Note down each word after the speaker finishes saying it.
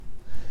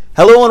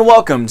Hello and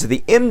welcome to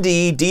the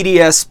MD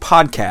DDS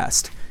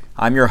podcast.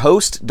 I'm your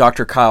host,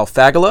 Dr. Kyle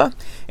Fagala,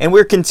 and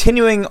we're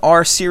continuing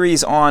our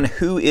series on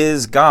Who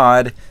is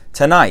God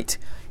tonight.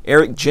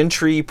 Eric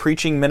Gentry,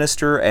 preaching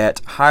minister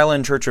at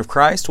Highland Church of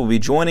Christ, will be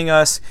joining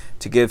us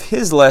to give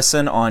his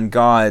lesson on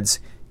God's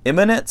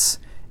immanence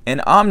and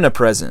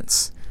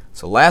omnipresence.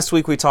 So last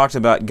week we talked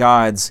about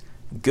God's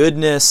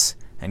goodness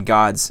and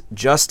God's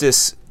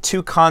justice,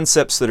 two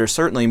concepts that are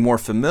certainly more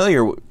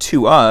familiar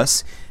to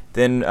us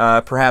than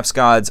perhaps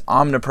God's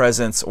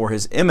omnipresence or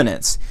His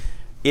immanence.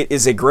 It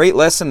is a great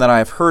lesson that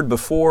I've heard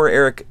before.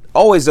 Eric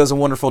always does a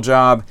wonderful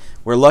job.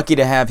 We're lucky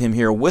to have him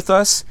here with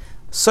us.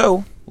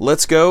 So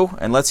let's go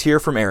and let's hear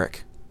from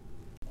Eric.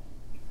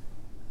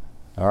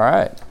 All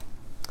right.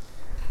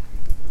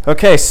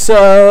 Okay,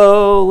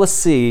 so let's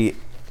see.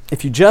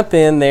 If you jump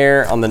in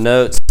there on the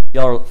notes,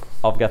 y'all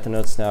all got the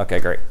notes now?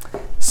 Okay, great.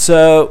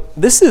 So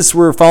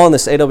we're following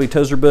this A.W.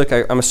 Tozer book.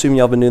 I'm assuming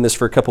y'all been doing this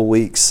for a couple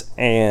weeks,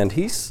 and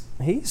he's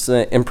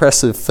an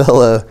impressive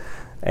fellow.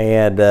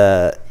 And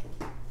do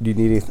you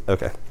need anything?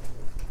 Okay.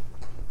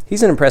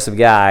 He's an impressive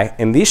guy.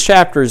 And these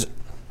chapters,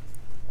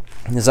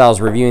 as I was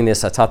reviewing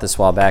this, I taught this a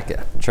while back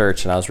at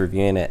church, and I was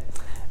reviewing it,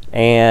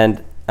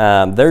 and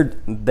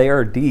they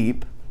are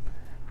deep.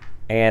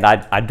 And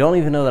I don't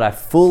even know that I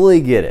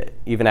fully get it,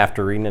 even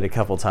after reading it a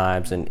couple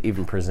times and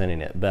even presenting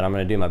it. But I'm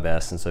going to do my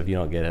best. And so if you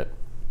don't get it,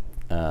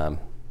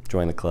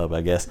 join the club, I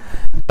guess.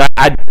 But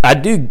I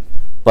do,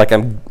 like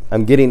I'm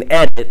getting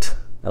at it.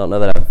 I don't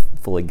know that I've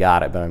fully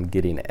got it, but I'm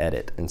getting at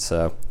it. And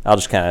so I'll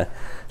just kind of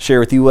share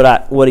with you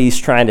what he's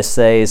trying to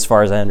say as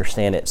far as I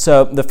understand it.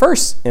 So the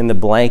first in the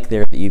blank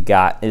there that you've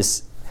got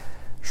is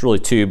really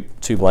two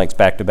blanks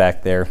back to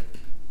back there.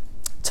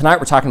 Tonight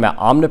we're talking about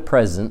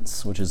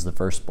omnipresence, which is the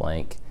first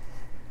blank,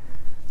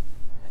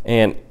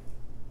 and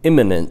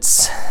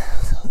immanence,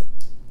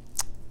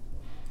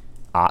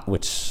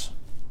 which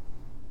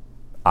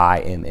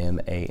I-M-M-A-N-E-N-C-E,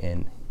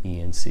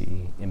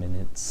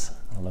 immanence.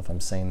 I don't know if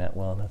I'm saying that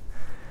well enough.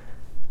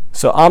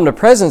 So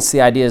omnipresence,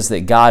 the idea is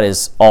that God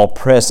is all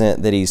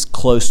present, that He's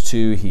close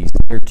to, He's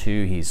near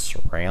to, He's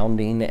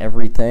surrounding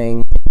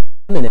everything.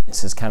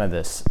 Immanence is kind of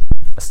a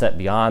step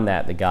beyond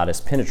that God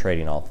is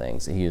penetrating all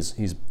things.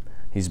 He's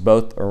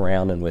both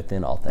around and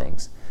within all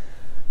things.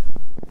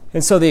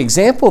 And so the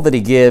example that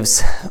he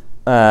gives,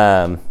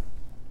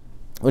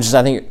 which is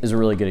I think is a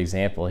really good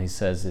example, he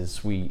says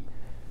is we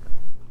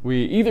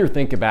either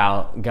think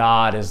about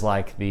God as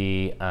like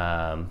if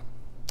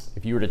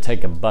you were to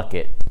take a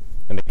bucket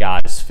and that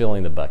God is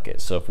filling the bucket.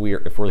 So if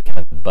we're kind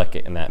of the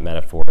bucket in that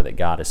metaphor, that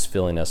God is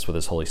filling us with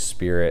His Holy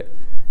Spirit,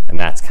 and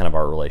that's kind of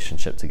our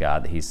relationship to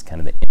God, that He's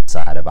kind of the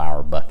inside of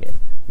our bucket.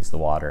 He's the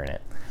water in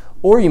it.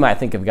 Or you might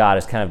think of God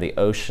as kind of the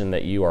ocean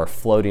that you are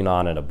floating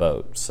on in a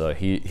boat. So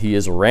He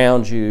is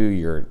around you,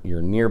 you're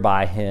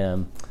nearby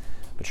Him,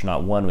 but you're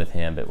not one with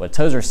Him. But what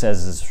Tozer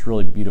says is this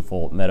really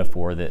beautiful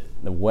metaphor that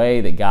the way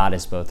that God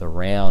is both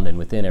around and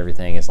within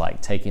everything is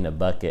like taking a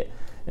bucket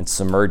and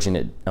submerging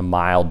it a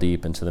mile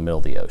deep into the middle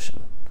of the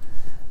ocean.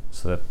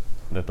 So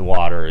that the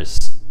water is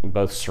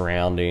both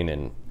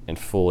surrounding and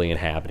fully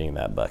inhabiting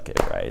that bucket,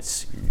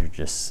 right? You're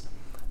just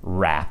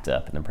wrapped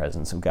up in the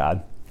presence of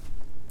God.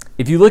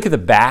 If you look at the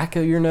back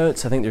of your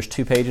notes, I think there's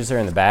 2 pages there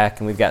in the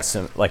back, and we've got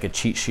some like a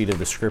cheat sheet of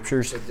the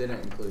scriptures. It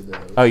didn't include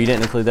those. Oh, you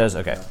didn't include those?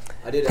 Okay. No.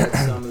 I did add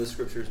some of the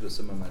scriptures, but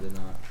some of them I did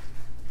not.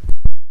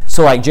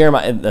 So like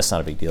Jeremiah, that's not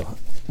a big deal.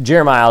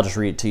 Jeremiah, I'll just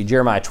read it to you.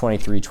 Jeremiah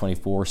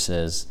 23:24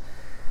 says,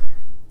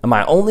 "Am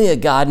I only a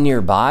God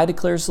nearby,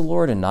 declares the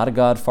Lord, and not a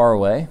God far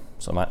away?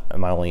 So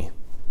am I only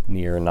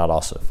near and not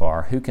also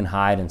far? Who can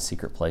hide in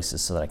secret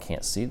places so that I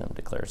can't see them,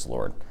 declares the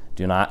Lord?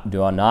 Do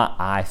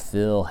I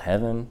fill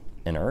heaven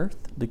and earth,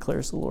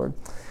 declares the Lord?"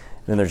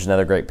 And then there's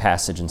another great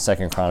passage in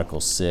 2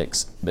 Chronicles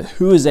 6. "But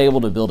who is able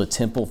to build a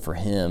temple for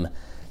Him,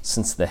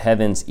 since the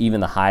heavens,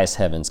 even the highest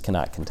heavens,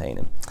 cannot contain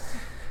Him?"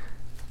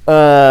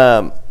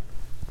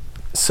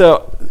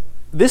 So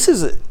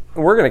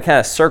we're going to kind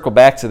of circle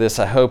back to this,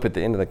 I hope, at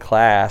the end of the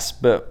class.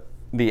 But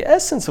the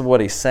essence of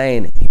what he's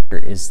saying here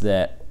is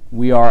that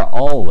we are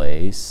all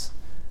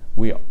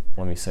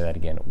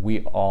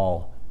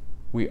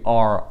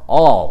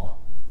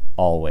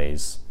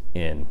always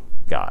in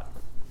God.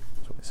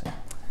 That's what he's saying.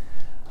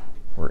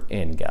 We're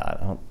in God.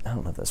 I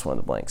don't know if that's one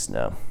of the blanks.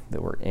 No,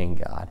 that we're in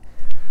God.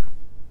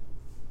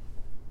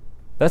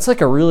 That's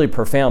like a really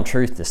profound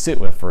truth to sit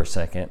with for a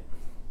second.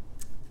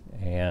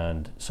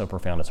 And so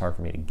profound it's hard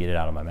for me to get it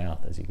out of my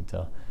mouth, as you can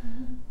tell.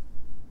 Mm-hmm.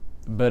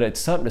 But it's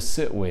something to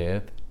sit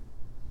with,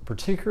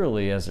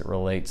 particularly as it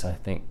relates, I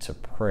think, to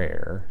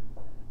prayer.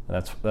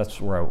 And that's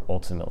where I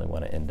ultimately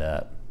want to end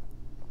up.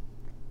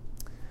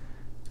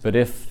 But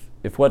if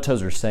what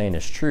Tozer's saying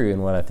is true,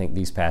 and what I think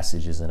these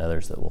passages and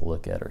others that we'll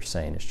look at are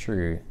saying is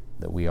true,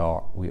 that we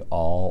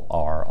all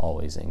are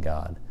always in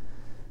God,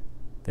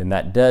 then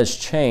that does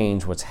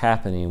change what's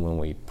happening when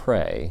we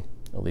pray.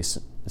 At least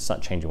it's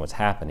not changing what's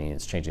happening,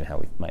 it's changing how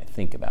we might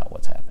think about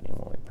what's happening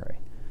when we pray.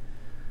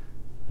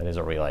 That is,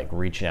 are we like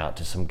reaching out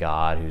to some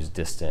God who's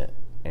distant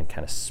and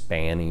kind of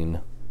spanning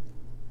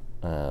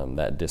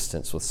that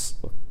distance with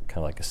kind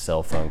of like a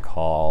cell phone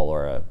call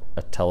or a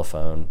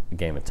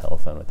game of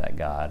telephone with that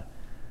God?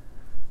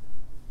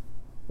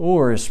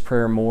 Or is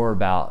prayer more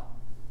about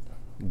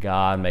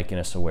God making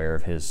us aware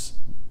of his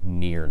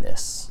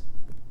nearness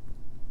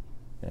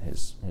and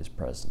his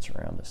presence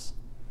around us?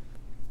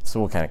 So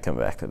we'll kind of come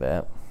back to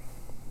that.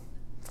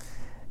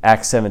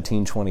 Acts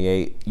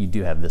 17:28, you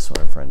do have this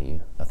one in front of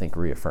you. I think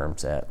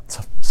reaffirms that.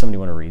 Somebody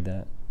want to read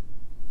that?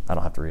 I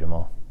don't have to read them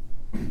all.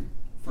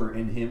 For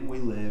in him we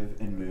live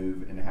and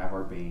move and have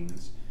our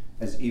beings,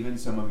 as even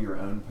some of your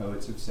own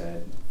poets have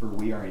said, for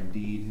we are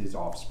indeed his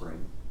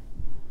offspring.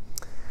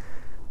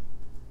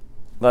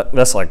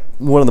 That's like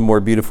one of the more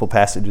beautiful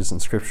passages in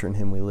Scripture. In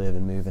him we live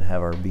and move and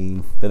have our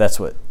being. But that's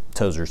what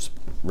Tozer's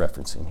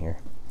referencing here.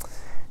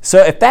 So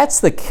if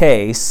that's the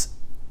case,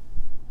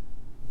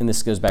 and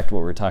this goes back to what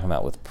we were talking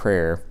about with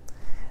prayer,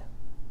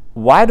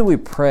 why do we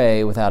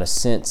pray without a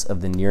sense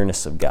of the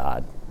nearness of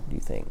God, do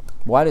you think?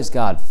 Why does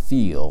God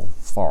feel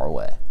far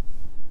away?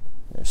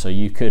 So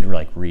you could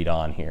like read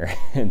on here,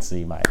 and so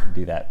you might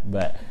do that.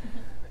 But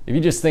if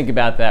you just think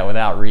about that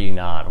without reading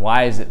on,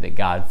 why is it that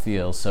God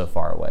feels so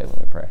far away when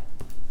we pray?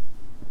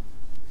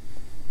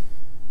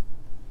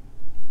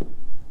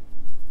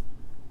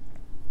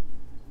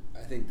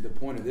 I think the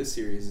point of this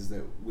series is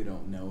that we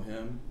don't know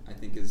him, I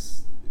think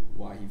is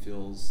why he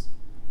feels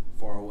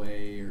far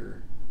away,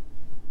 or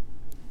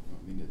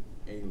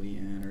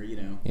alien, or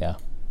Yeah.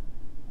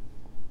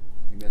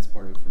 I think that's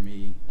part of it for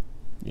me.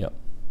 Yep.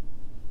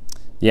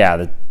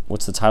 Yeah.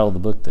 What's the title of the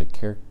book?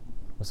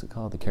 What's it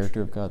called? The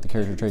Character of God, the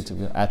character traits of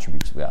God,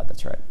 attributes of God.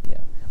 That's right. Yeah.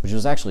 Which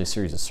was actually a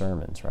series of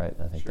sermons, right?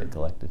 I think they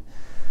collected.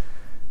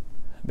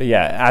 But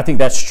yeah, I think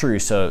that's true.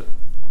 So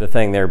the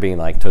thing there being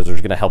like Tozer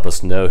is going to help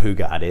us know who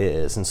God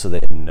is, and so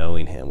that in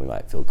knowing him, we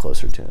might feel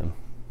closer to him.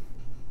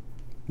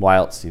 Why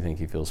else do you think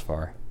he feels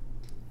far?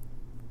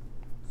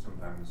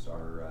 Sometimes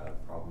our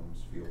problems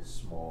feel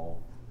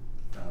small,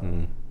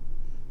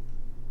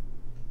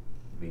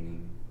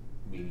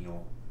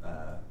 menial,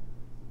 and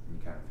you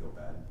kind of feel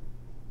bad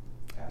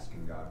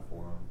asking God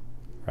for them.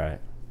 Right.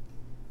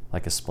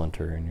 Like a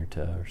splinter in your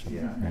toe or something.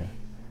 Yeah. Right.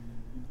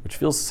 Which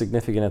feels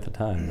significant at the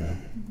time, though.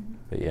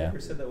 But yeah. You ever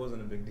said that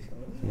wasn't a big deal?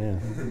 Yeah.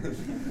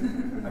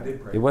 I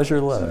did pray. It was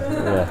your love.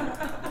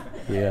 Yeah.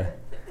 Yeah.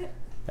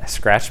 I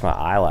scratched my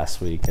eye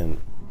last week, and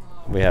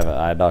we have an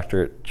eye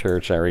doctor at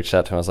church. I reached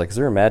out to him. I was like, is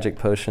there a magic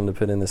potion to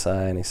put in this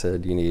eye? And he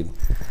said, you need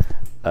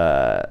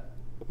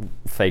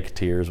fake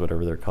tears,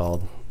 whatever they're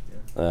called,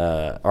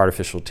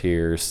 artificial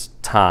tears,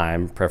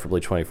 time, preferably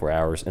 24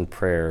 hours, and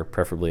prayer,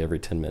 preferably every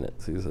 10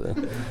 minutes. He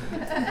said.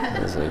 I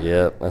was like,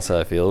 yep, that's how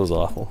I feel. It was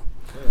awful.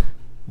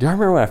 Do you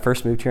remember when I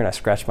first moved here and I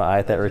scratched my eye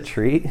at that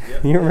retreat?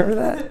 Yep. You remember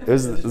that? It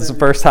was the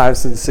first time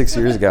since 6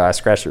 years ago I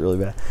scratched it really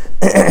bad.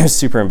 It was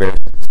super embarrassing.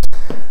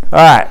 All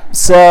right,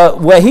 so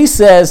what he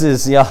says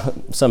is,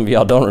 some of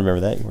y'all don't remember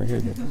that. You weren't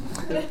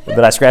here.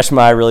 But I scratched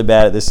my eye really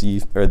bad at this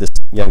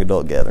young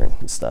adult gathering.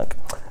 It stunk.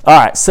 All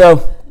right,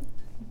 so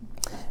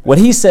what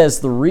he says,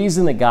 the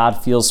reason that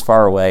God feels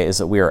far away is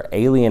that we are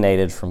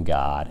alienated from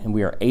God, and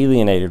we are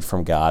alienated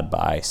from God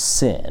by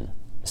sin,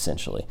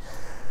 essentially.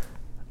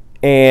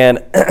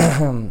 And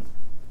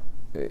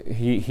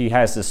he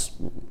has this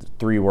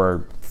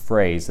 3-word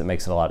phrase that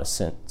makes a lot of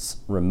sense.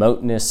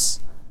 Remoteness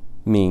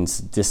means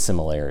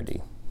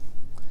dissimilarity.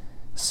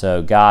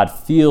 So God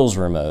feels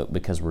remote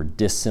because we're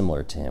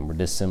dissimilar to him. We're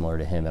dissimilar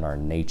to him in our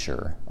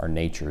nature. Our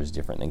nature is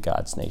different than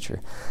God's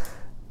nature.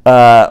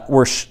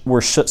 We're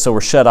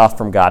shut off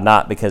from God,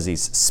 not because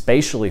he's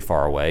spatially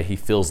far away. He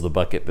fills the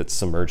bucket that's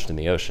submerged in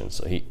the ocean.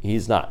 So he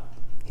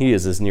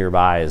is as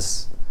nearby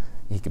as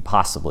he could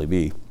possibly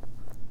be.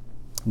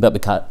 But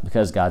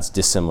because God's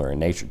dissimilar in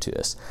nature to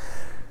us.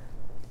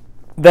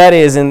 That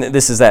is, and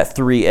this is that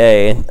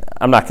 3a.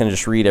 I'm not going to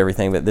just read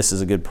everything, but this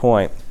is a good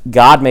point.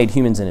 God made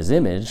humans in his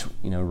image.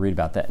 Read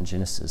about that in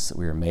Genesis, that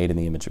we were made in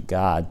the image of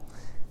God.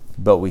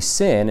 But we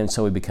sin, and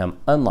so we become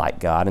unlike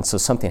God. And so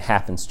something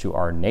happens to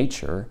our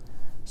nature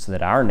so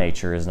that our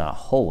nature is not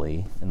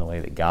holy in the way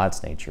that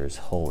God's nature is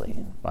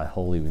holy. By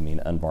holy, we mean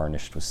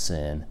unvarnished with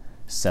sin,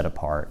 set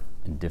apart,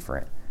 and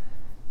different.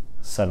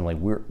 Suddenly,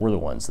 we're the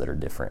ones that are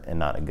different, and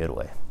not in a good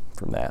way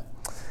from that.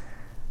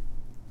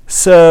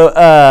 So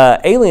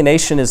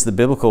alienation is the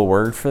biblical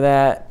word for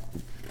that.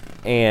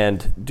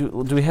 And do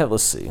we have,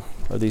 let's see,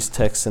 are these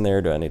texts in there,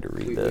 or do I need to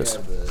read those?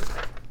 We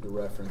have the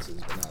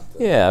references, but not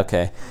the... Yeah,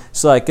 okay.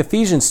 So like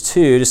Ephesians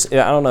 2, I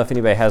don't know if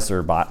anybody has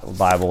their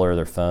Bible or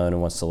their phone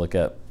and wants to look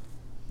up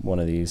one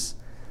of these.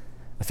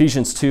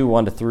 Ephesians 2,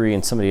 1-3,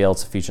 and somebody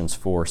else, Ephesians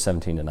 4,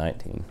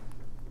 17-19.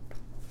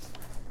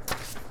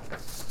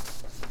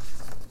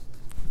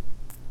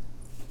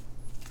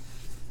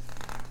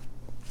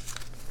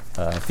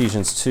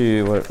 Ephesians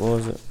 2, what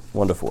was it?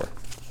 1-4. I got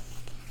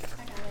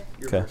it.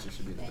 Your Okay. verses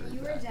should be the That very you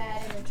were back.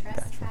 dead in the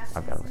trespasses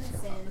I've got it and right the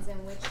sins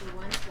in which you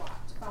once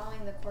walked,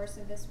 following the course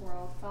of this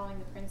world, following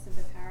the prince of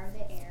the power of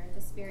the air,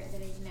 the spirit that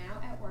is now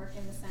at work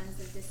in the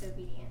sons of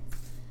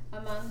disobedience,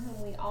 among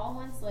whom we all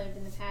once lived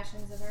in the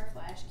passions of our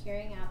flesh,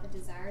 carrying out the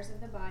desires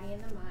of the body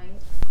and the mind,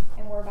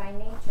 and were by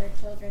nature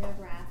children of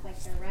wrath like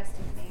the rest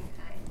of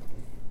mankind.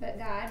 But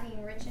God,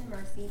 being rich in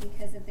mercy,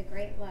 because of the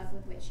great love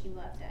with which he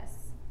loved us,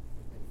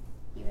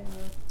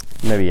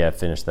 Maybe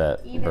finish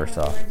that even verse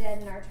when off. we were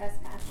dead in our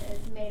trespasses,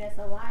 made us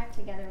alive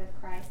together with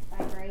Christ.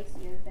 By grace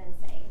you have been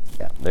saved.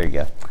 Yeah, there you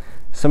go.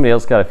 Somebody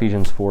else got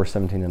Ephesians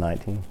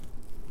 4:17-19.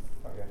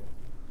 Okay.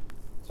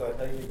 So I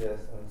tell you this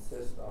and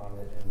insist on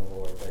it in the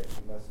Lord, that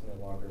you must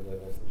no longer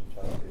live as the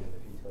child do in the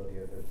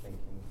futility of their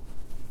thinking.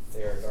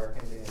 They are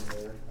darkened in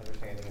their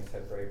understanding and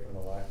separated from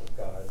the life of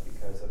God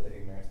because of the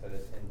ignorance that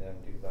is in them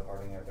due to the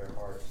hardening of their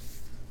hearts.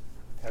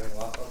 Having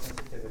lost all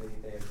sensitivity,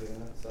 they have given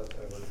themselves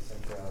over to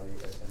sensuality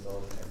as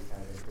indulge in every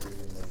kind of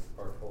impurity, and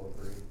they are full of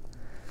greed.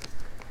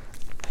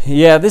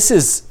 Yeah, this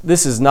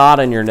is not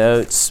in your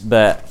notes,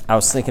 but I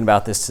was thinking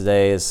about this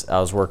today as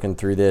I was working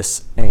through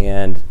this,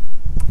 and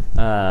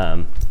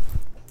I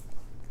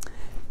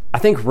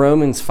think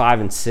Romans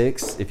 5 and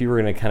 6, if you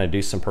were going to kind of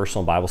do some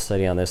personal Bible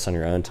study on this on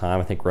your own time,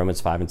 I think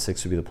Romans 5 and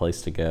 6 would be the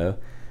place to go.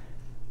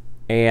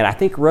 And I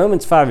think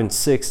Romans 5 and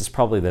 6 is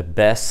probably the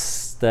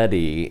best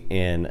study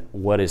in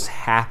what is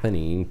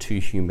happening to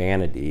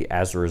humanity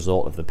as a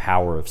result of the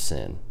power of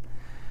sin.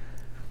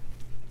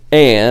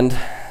 And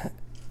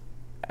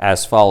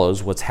as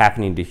follows, what's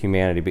happening to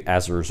humanity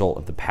as a result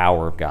of the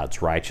power of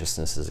God's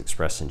righteousness is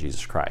expressed in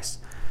Jesus Christ.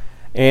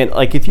 And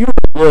like if you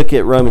look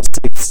at Romans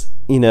 6,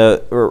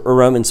 or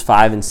Romans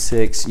 5 and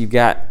 6, you've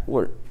got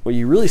what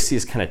you really see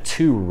is kind of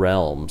two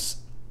realms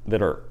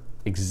that are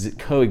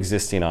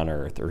coexisting on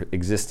earth, or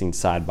existing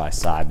side by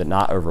side, but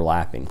not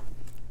overlapping.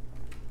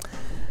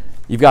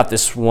 You've got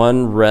this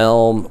one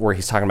realm where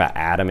he's talking about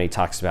Adam. He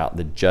talks about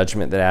the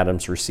judgment that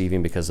Adam's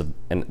receiving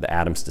and the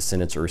Adam's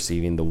descendants are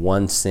receiving, the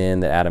one sin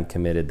that Adam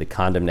committed, the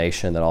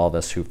condemnation that all of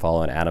us who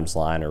follow in Adam's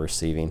line are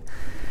receiving.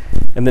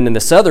 And then in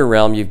this other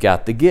realm, you've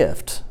got the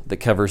gift that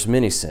covers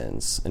many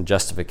sins and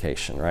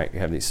justification, right?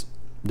 You have these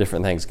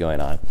different things going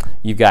on.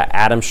 You've got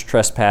Adam's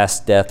trespass,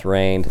 death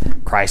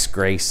reigned, Christ's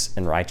grace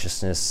and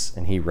righteousness,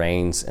 and he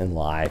reigns in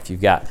life.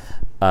 You've got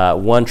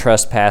one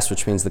trespass,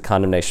 which means the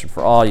condemnation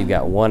for all. You've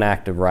got one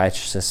act of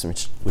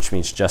righteousness, which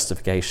means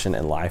justification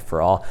and life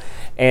for all.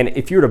 And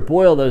if you were to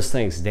boil those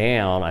things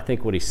down, I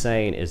think what he's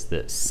saying is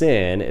that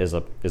sin is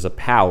a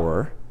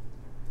power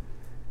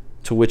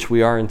to which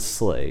we are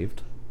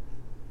enslaved.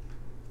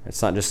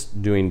 It's not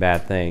just doing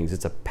bad things.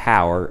 It's a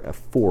power, a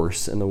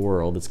force in the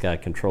world that's got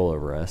control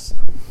over us.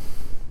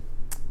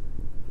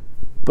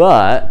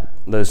 But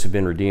those who've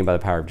been redeemed by the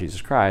power of Jesus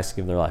Christ,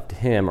 given their life to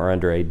him, are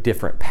under a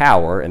different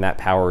power, and that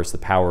power is the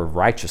power of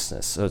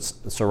righteousness.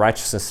 So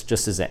righteousness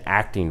just isn't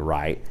acting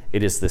right.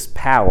 It is this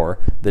power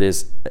that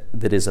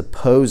is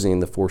opposing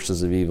the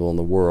forces of evil in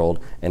the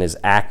world and is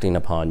acting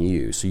upon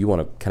you. So you want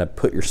to kind of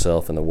put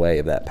yourself in the way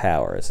of that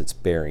power as it's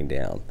bearing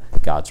down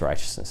God's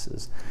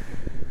righteousnesses.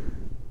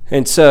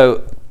 And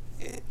so,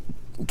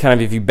 kind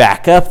of if you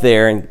back up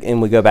there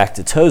and we go back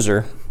to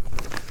Tozer,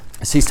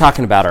 as he's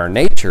talking about our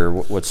nature,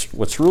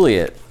 what's really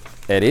at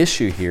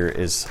issue here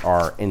is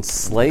our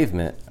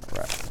enslavement.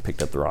 Right, I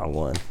picked up the wrong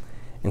one.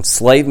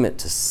 Enslavement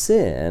to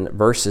sin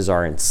versus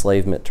our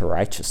enslavement to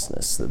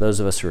righteousness. That those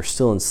of us who are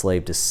still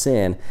enslaved to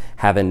sin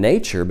have a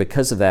nature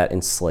because of that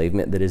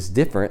enslavement that is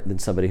different than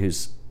somebody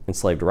who's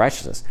enslaved to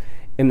righteousness.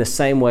 In the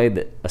same way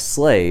that a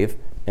slave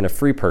and a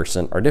free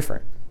person are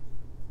different.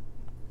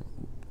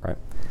 Right.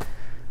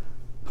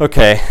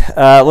 Okay,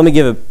 let me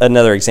give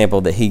another example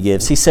that he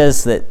gives. He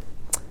says that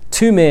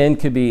two men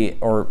could be,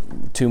 or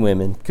two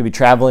women could be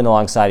traveling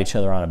alongside each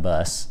other on a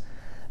bus,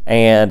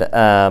 and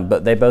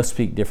but they both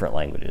speak different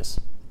languages.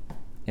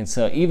 And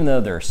so even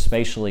though they're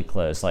spatially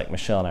close, like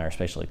Michelle and I are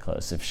spatially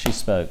close, if she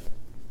spoke,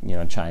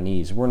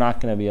 Chinese, we're not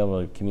going to be able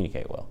to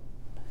communicate well.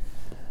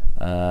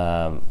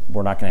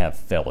 We're not going to have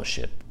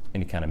fellowship,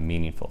 any kind of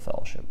meaningful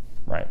fellowship,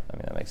 right? I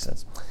mean, that makes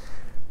sense.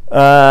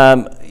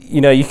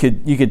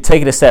 You could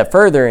take it a step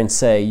further and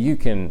say you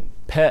can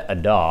pet a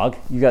dog.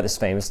 You got this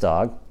famous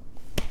dog.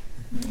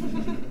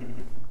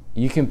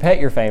 You can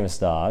pet your famous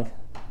dog,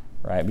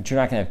 right? But you're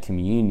not going to have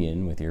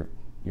communion with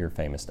your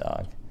famous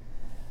dog.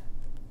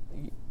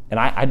 And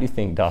I do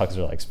think dogs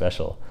are like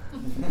special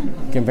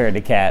compared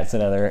to cats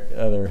and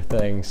other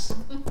things.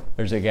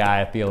 There's a guy,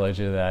 a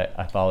theologian that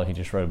I follow. He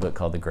just wrote a book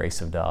called The Grace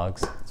of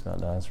Dogs. It's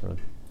about dogs.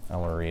 I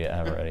want to read it. I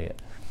haven't read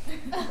it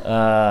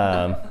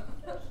yet.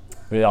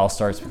 But it all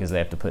starts because they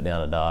have to put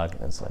down a dog.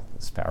 And it's like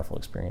this powerful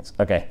experience.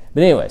 Okay,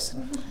 but anyways.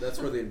 That's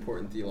where the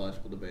important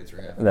theological debates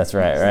are happening. That's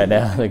right. Right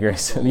now, the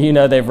grace.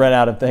 They've run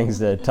out of things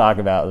to talk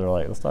about. They're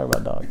like, let's talk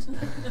about dogs.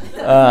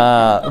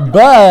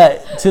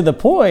 But to the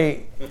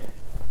point,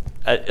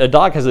 a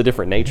dog has a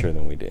different nature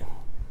than we do.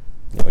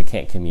 We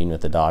can't commune with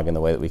the dog in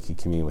the way that we can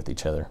commune with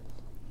each other.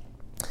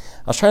 I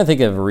was trying to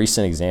think of a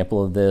recent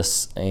example of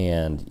this,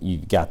 and you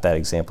got that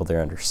example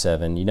there under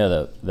 7.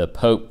 The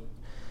Pope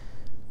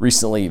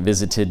recently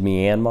visited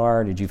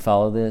Myanmar. Did you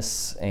follow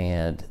this?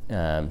 And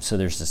so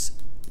there's this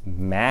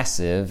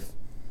massive,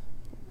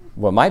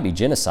 what might be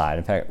genocide.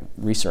 In fact,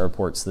 recent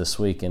reports this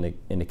week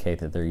indicate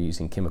that they're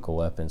using chemical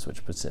weapons,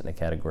 which puts it in the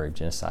category of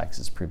genocide because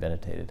it's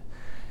premeditated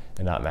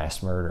and not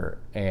mass murder.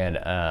 And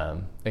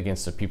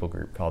against a people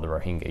group called the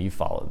Rohingya. You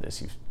followed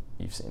this.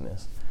 You've seen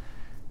this.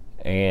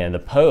 And the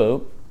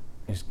Pope,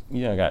 is,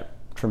 got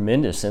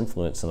tremendous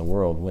influence in the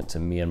world, went to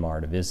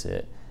Myanmar to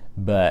visit,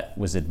 but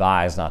was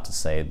advised not to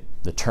say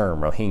the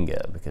term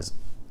Rohingya because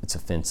it's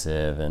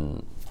offensive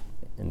in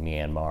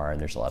Myanmar,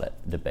 and there's a lot of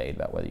debate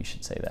about whether you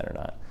should say that or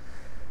not,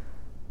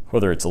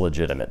 whether it's a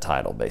legitimate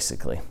title,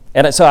 basically.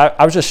 And so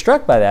I was just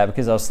struck by that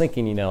because I was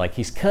thinking,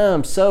 he's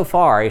come so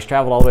far, he's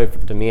traveled all the way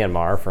to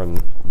Myanmar from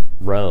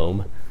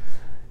Rome,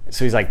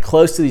 so he's like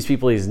close to these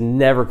people he's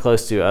never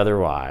close to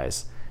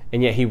otherwise,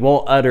 and yet he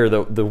won't utter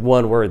the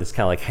one word that's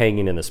kind of like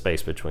hanging in the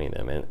space between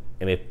them.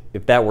 And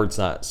if that word's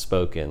not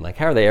spoken, like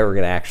how are they ever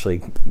going to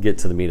actually get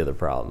to the meat of the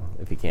problem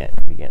if he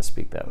can't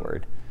speak that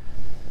word?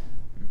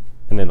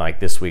 And then like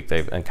this week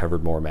they've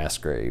uncovered more mass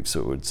graves, so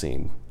it would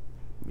seem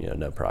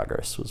no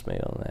progress was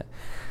made on that.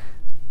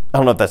 I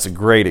don't know if that's a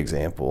great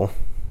example.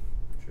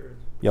 Sure.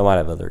 Y'all might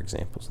have other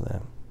examples of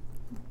that.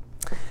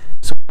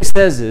 So what he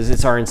says is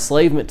it's our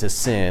enslavement to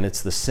sin.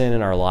 It's the sin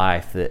in our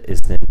life that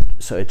is then,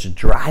 so it's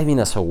driving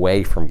us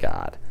away from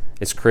God.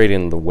 It's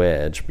creating the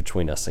wedge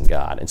between us and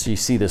God. And so you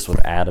see this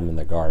with Adam in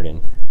the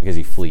garden because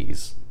he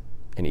flees.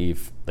 And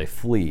Eve, they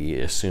flee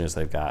as soon as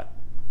they've got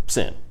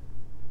sin.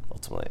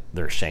 Ultimately,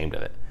 they're ashamed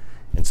of it.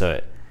 And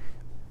so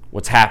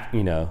what's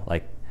happening,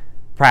 like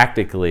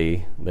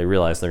practically they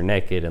realize they're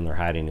naked and they're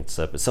hiding and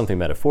stuff, but something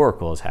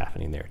metaphorical is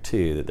happening there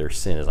too, that their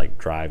sin is like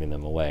driving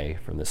them away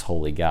from this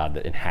holy God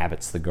that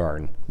inhabits the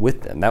garden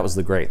with them. That was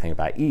the great thing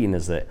about Eden,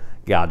 is that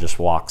God just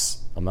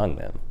walks among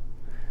them.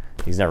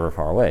 He's never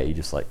far away. You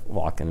just like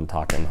walking and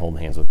talking and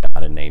holding hands with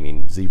God and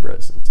naming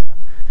zebras and stuff.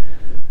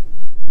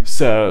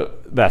 So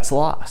that's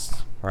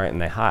lost, right?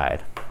 And they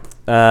hide.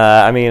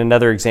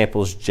 Another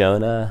example is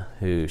Jonah,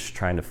 who's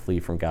trying to flee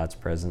from God's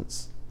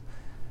presence.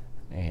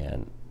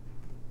 And,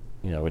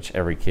 which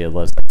every kid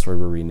loves. That's where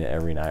we're reading it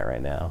every night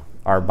right now.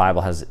 Our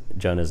Bible has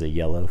Jonah as a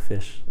yellow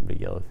fish, a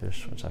big yellow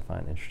fish, which I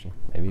find interesting.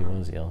 Maybe he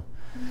was yellow.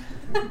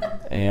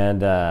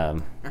 And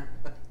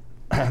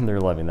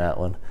they're loving that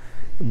one.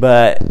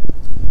 But,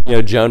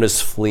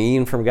 Jonah's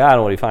fleeing from God,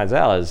 and what he finds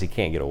out is he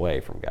can't get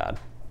away from God.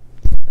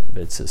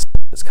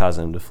 It's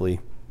causing him to flee.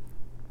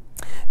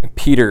 And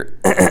Peter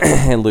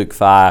in Luke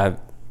 5,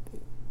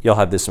 y'all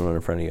have this one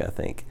in front of you, I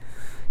think.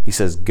 He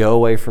says, "Go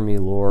away from me,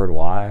 Lord."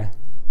 Why?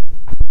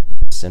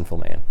 Sinful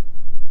man.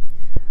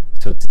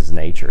 So it's his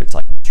nature. It's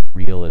like this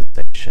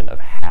realization of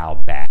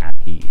how bad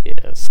he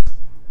is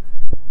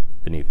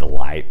beneath the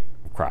light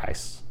of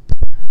Christ.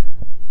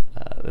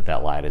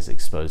 That light is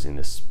exposing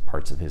this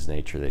parts of his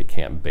nature that he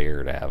can't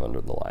bear to have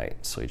under the light.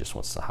 So he just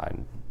wants to hide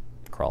and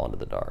crawl into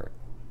the dark.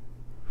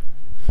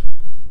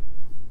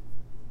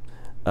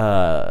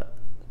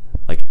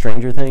 Like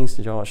Stranger Things.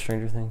 Did y'all watch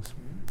Stranger Things?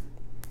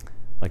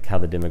 Like how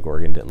the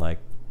Demogorgon didn't like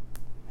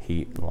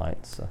heat and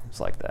light. So it's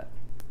like that.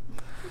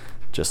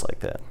 Just like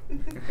that.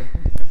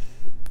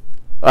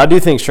 I do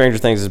think Stranger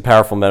Things is a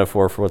powerful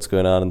metaphor for what's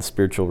going on in the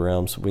spiritual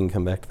realm, so we can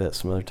come back to that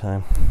some other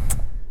time.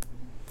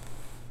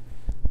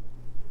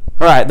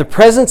 All right, the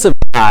presence of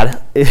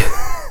God.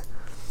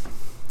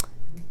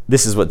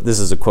 This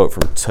is a quote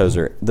from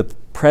Tozer. The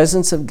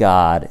presence of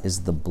God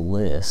is the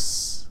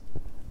bliss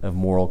of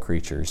moral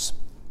creatures.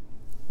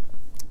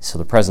 So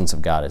the presence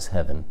of God is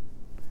heaven,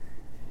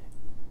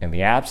 and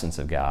the absence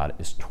of God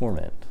is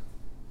torment.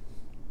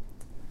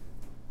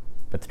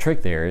 But the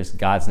trick there is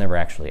God's never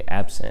actually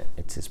absent.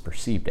 It's his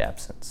perceived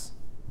absence.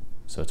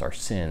 So it's our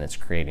sin that's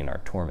creating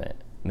our torment.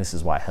 And this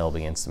is why hell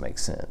begins to make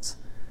sense.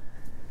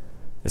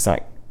 It's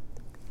not,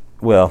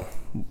 well,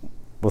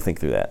 we'll think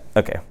through that.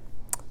 Okay.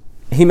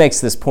 He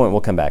makes this point. We'll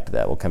come back to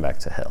that. We'll come back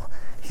to hell.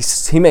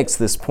 He makes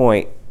this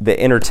point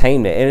that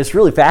entertainment, and it's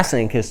really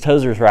fascinating because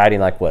Tozer's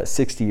writing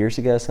 60 years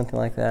ago, something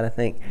like that, I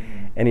think.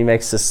 And he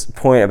makes this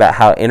point about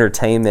how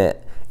entertainment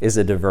is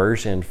a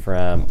diversion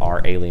from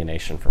our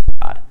alienation from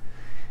God.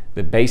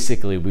 That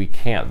basically we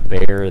can't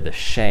bear the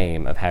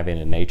shame of having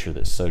a nature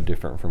that's so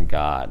different from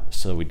God,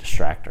 so we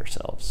distract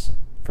ourselves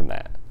from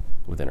that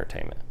with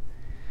entertainment.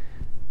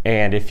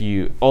 And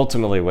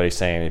ultimately what he's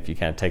saying, if you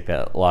kind of take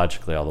that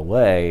logically all the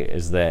way,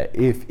 is that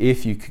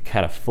if you could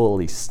kind of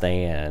fully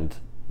stand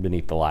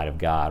beneath the light of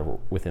God,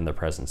 within the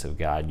presence of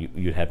God,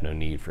 you'd have no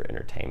need for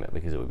entertainment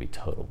because it would be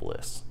total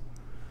bliss.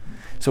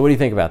 So what do you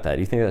think about that? Do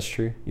you think that's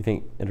true? You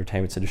think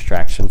entertainment's a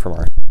distraction from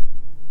our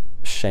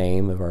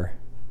shame of our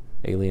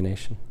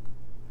alienation?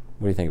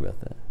 What do you think about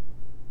that?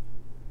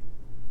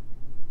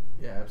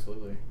 Yeah,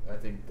 absolutely. I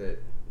think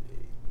that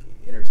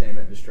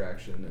entertainment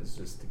distraction is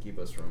just to keep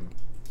us from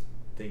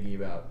thinking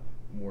about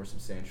more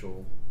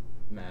substantial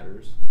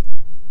matters.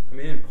 I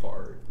mean, in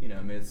part,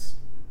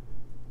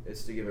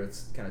 it's to give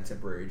us kind of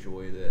temporary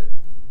joy that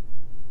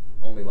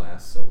only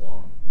lasts so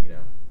long,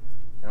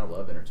 And I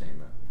love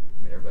entertainment.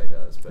 I mean, everybody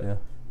does, but yeah.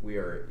 We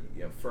are,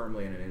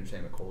 firmly in an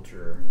entertainment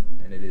culture,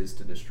 and it is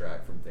to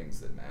distract from things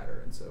that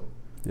matter. And so,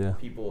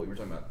 people, you were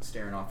talking about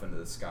staring off into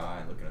the sky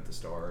and looking at the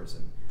stars,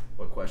 and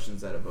what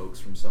questions that evokes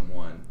from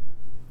someone.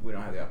 We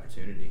don't have the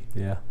opportunity.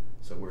 Yeah.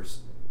 So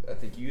I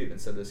think you even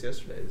said this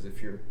yesterday, is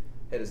if your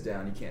head is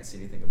down, you can't see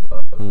anything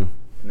above. And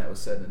that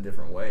was said in a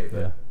different way,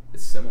 but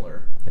it's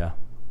similar. Yeah,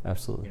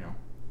 absolutely.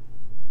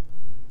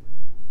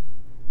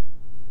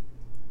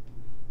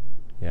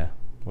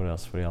 What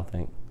else? What do y'all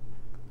think?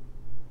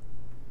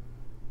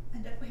 I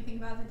definitely think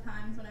about the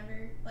times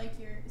whenever, like,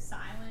 you're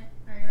silent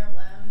or you're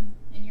alone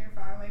and you're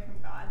far away from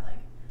God. Like,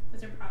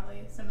 those are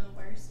probably some of the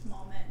worst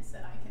moments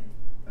that I can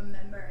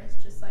remember.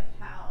 It's just, like,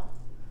 how,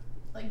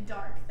 like,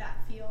 dark that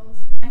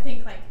feels. I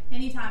think, like,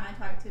 anytime I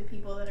talk to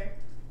people that are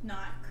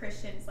not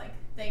Christians, like,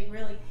 they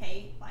really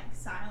hate, like,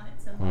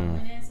 silence and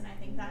loneliness, and I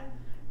think that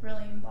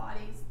really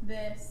embodies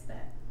this,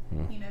 that,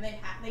 you know,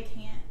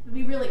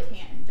 we really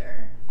can't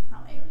endure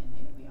how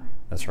alienated we are.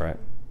 That's right.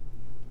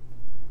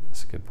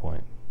 That's a good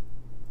point.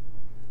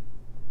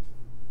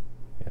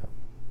 Yeah.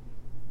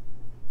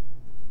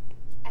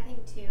 I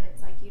think too,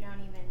 it's like you don't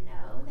even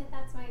know that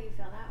that's why you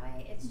feel that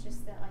way. It's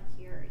just that like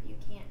you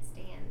can't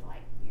stand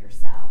like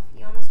yourself.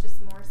 You almost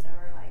just more so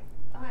are like,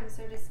 oh, I'm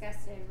so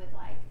disgusted with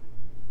like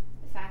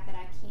the fact that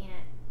I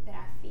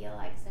feel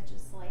like such a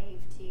slave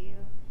to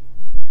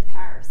the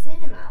power of sin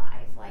in my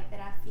life. Like that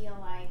I feel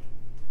like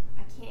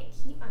I can't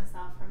keep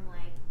myself from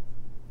like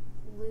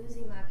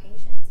losing my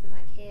patience with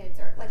my kids,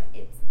 or like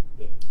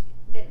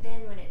that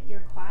then when you're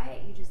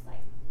quiet, you just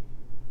like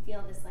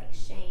feel this like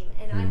shame.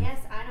 And I guess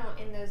I don't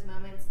in those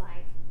moments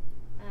like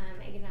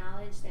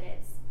acknowledge that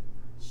it's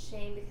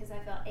shame because I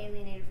felt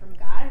alienated from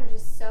God. I'm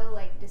just so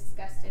like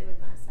disgusted with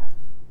myself.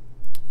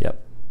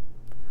 Yep.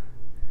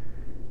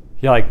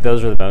 Yeah, like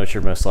those are the moments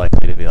you're most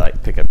likely to be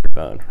like pick up your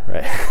phone,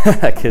 right?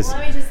 Because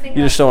you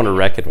just don't want to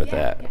reckon with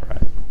that,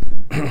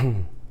 right?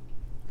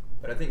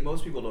 But I think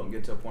most people don't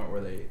get to a point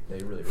where they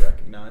really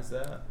recognize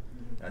that.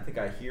 And I think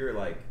I hear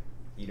like,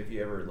 if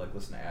you ever like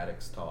listen to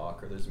addicts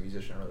talk, or there's a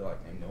musician I really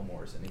like named Neil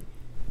Morrison.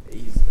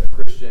 He's a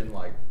Christian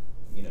like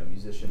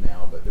musician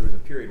now, but there was a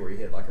period where he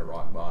hit like a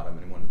rock bottom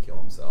and he wanted to kill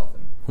himself,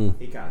 and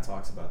he kind of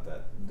talks about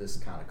this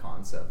kind of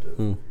concept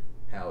of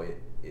how it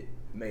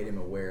made him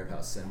aware of how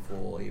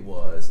sinful he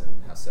was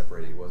and how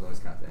separated he was, all these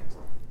kind of things.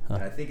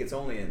 And I think it's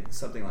only in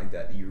something like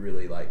that you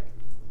really like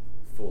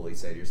fully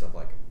say to yourself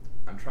like,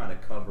 I'm trying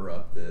to cover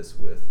up this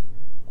with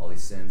all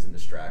these sins and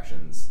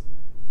distractions,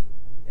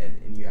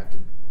 and you have to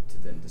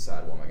then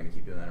decide, well, am I going to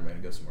keep doing that, or am I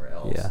going to go somewhere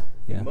else?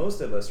 Yeah.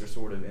 Most of us are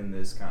sort of in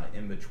this kind of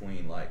in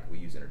between, like we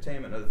use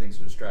entertainment and other things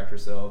to distract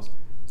ourselves,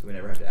 so we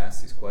never have to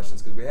ask these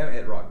questions because we haven't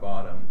hit rock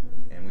bottom,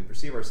 and we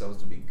perceive ourselves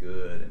to be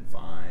good and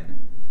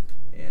fine,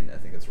 and I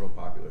think it's a real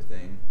popular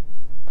thing.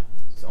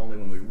 It's only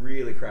when we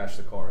really crash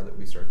the car that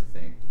we start to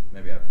think,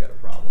 maybe I've got a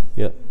problem.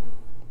 Yep.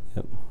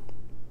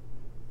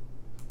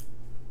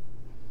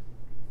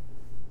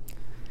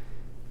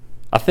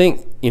 I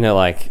think,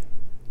 like,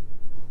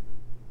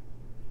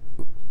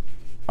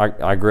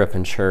 I grew up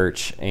in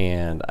church,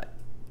 and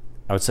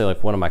I would say,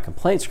 like, one of my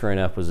complaints growing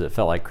up was it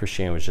felt like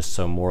Christianity was just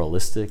so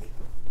moralistic.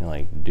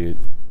 Like, dude,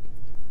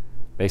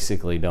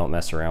 basically don't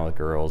mess around with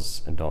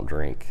girls and don't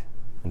drink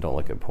and don't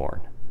look at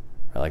porn.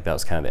 Right? Like, that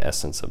was kind of the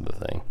essence of the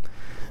thing.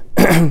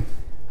 I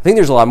think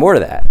there's a lot more to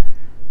that.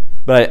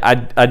 But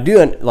I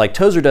do, like,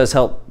 Tozer does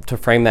help to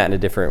frame that in a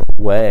different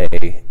way,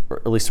 or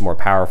at least a more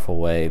powerful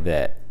way,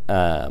 that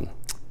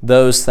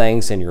those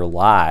things in your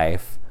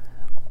life,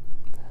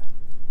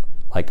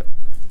 like,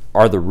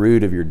 are the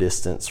root of your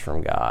distance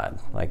from God.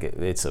 Like,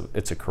 it's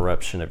a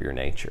corruption of your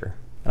nature.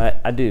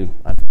 There's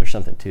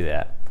something to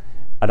that.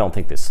 I don't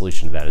think the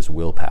solution to that is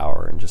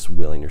willpower and just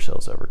willing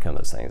yourselves to overcome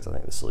those things. I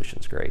think the solution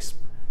is grace.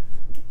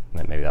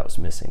 And maybe that was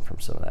missing from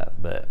some of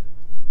that, but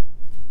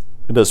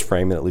it does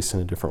frame it at least in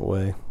a different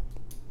way.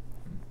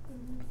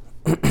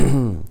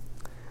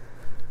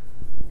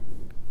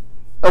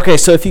 Okay,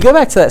 so if you go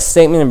back to that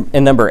statement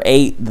in number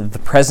 8, the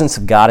presence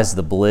of God is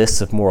the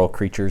bliss of moral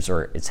creatures,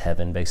 or it's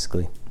heaven,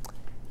 basically,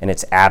 and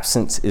its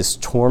absence is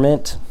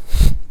torment.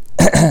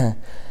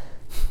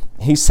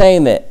 He's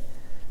saying that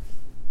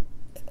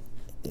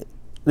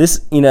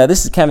this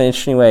is kind of an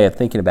interesting way of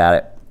thinking about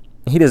it.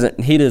 He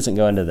doesn't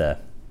go into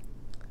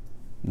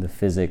the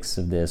physics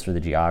of this or the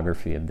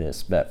geography of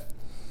this, but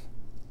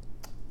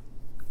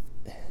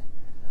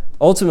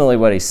ultimately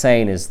what he's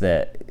saying is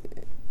that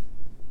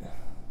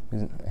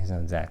he's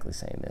not exactly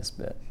saying this,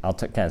 but I'll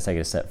kind of take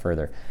it a step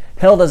further.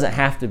 Hell doesn't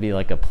have to be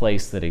like a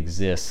place that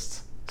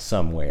exists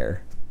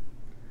somewhere.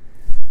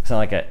 It's not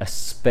like a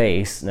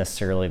space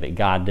necessarily that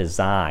God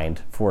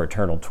designed for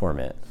eternal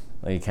torment.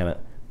 Like you kind of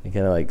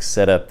like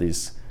set up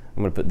these.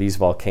 I'm going to put these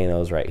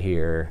volcanoes right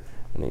here,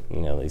 and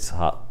these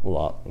hot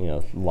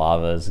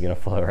lava is going to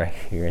flow right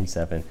here and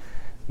stuff, and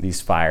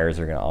these fires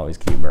are going to always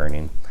keep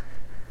burning.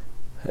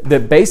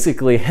 That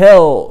basically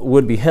hell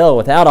would be hell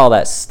without all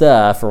that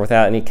stuff, or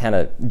without any kind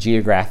of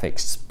geographic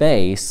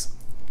space,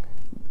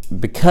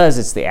 because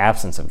it's the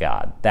absence of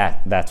God.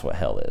 That's what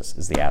hell is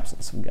the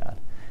absence of God.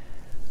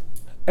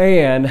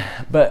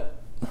 But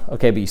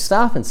you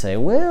stop and say,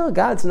 well,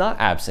 God's not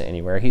absent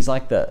anywhere. He's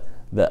like the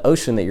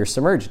ocean that you're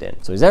submerged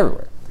in, so he's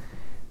everywhere.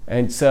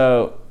 And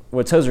so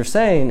what Tozer's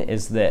saying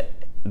is that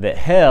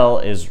hell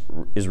is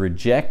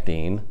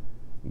rejecting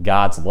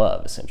God's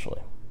love,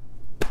 essentially.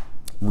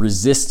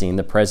 Resisting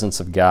the presence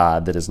of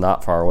God that is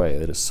not far away,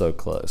 that is so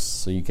close.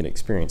 So you can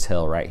experience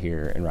hell right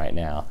here and right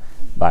now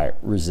by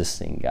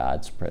resisting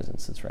God's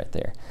presence that's right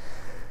there.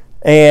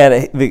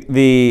 And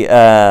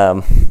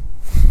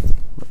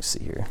Let's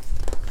see here.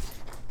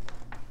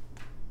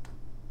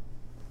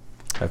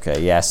 Okay,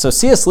 yeah. So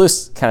C.S.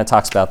 Lewis kind of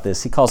talks about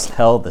this. He calls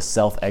hell the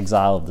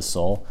self-exile of the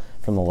soul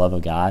from the love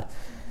of God.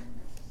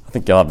 I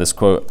think y'all have this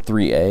quote,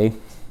 3a. I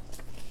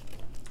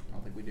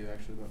don't think we do,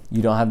 actually. But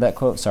You don't have that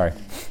quote? Sorry.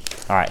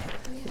 All right.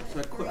 so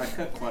I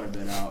cut quite a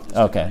bit out. just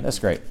Okay, to- that's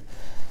great.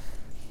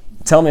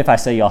 Tell me if I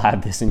say y'all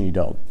have this and you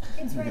don't.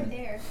 It's right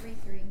there,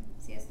 3:3.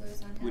 C.S.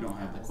 Lewis on hell. We don't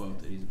have the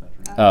quote that he's about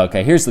to read. Oh,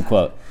 okay, here's the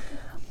quote.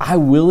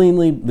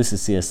 This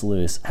is C.S.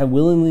 Lewis, I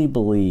willingly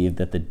believe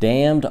that the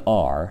damned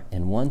are,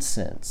 in one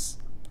sense,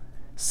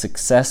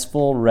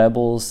 successful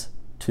rebels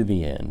to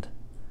the end,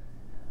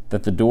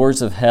 that the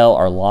doors of hell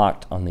are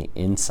locked on the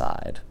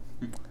inside.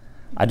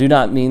 I do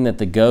not mean that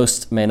the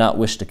ghost may not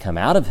wish to come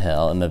out of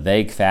hell in the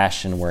vague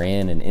fashion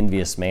wherein an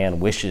envious man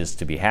wishes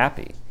to be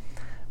happy,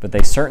 but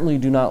they certainly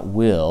do not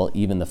will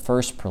even the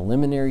first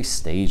preliminary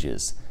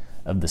stages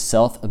of the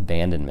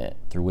self-abandonment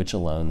through which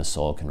alone the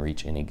soul can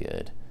reach any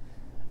good.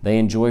 They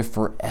enjoy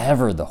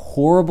forever the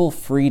horrible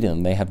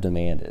freedom they have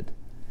demanded.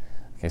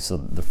 Okay, so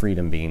the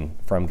freedom being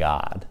from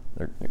God.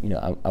 I'm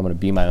going to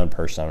be my own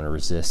person. I'm going to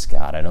resist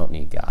God. I don't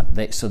need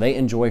God. So they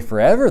enjoy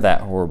forever that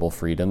horrible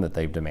freedom that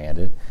they've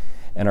demanded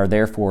and are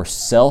therefore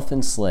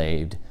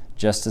self-enslaved,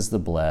 just as the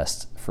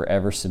blessed,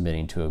 forever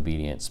submitting to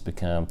obedience,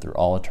 become through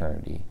all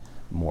eternity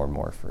more and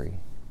more free.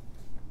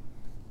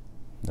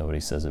 Nobody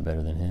says it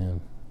better than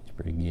him. He's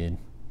pretty good,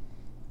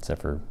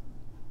 except for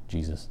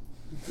Jesus.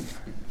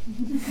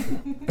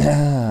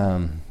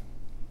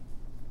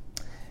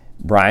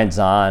 Brian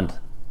Zond,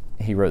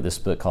 he wrote this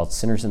book called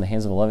Sinners in the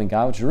Hands of a Loving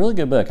God, which is a really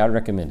good book. I'd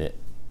recommend it.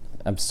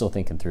 I'm still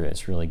thinking through it.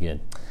 It's really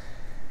good.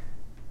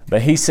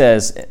 But he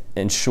says,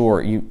 in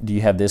short, do you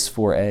have this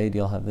 4a? Do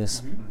y'all have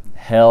this? Mm-hmm.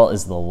 Hell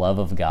is the love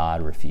of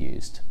God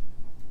refused.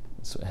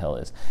 That's what hell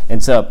is.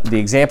 And so the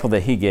example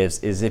that he gives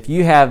is if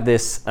you have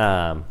this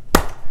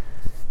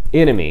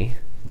enemy,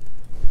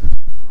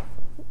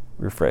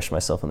 refresh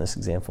myself on this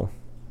example.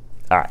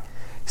 All right.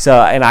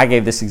 So, and I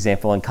gave this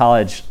example in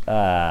college.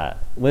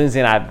 Lindsay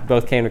and I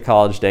both came to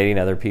college dating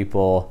other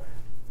people.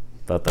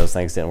 Both those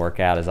things didn't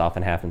work out, as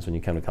often happens when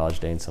you come to college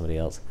dating somebody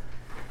else.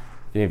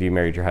 Any of you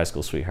married your high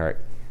school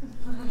sweetheart?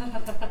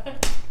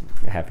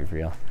 Happy for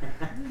y'all.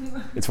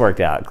 It's worked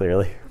out,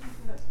 clearly.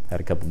 Had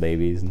a couple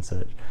babies and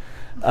such.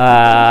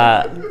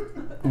 But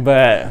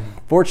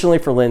fortunately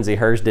for Lindsay,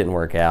 hers didn't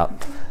work out.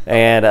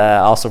 And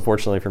also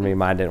fortunately for me,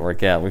 mine didn't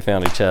work out. We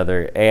found each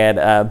other. And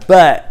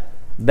but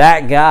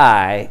that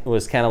guy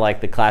was kind of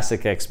like the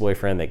classic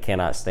ex-boyfriend that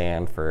cannot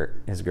stand for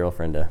his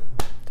girlfriend to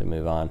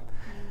move on.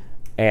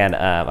 And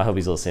I hope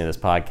he's listening to this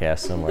podcast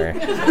somewhere.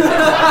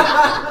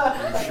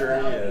 I'm sure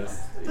he is.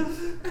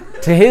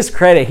 To his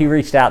credit, he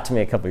reached out to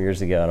me a couple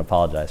years ago and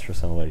apologized for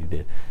some of what he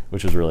did,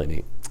 which was really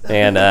neat.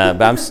 And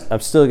but I'm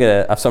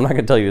not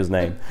gonna tell you his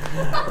name.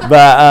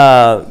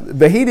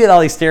 But he did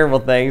all these terrible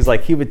things.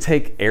 Like he would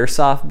take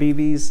airsoft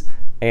BBs,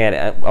 and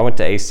I went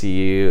to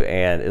ACU,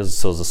 and it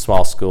was a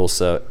small school,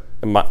 so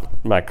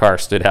my car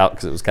stood out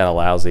because it was kind of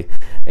lousy.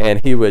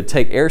 And he would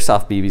take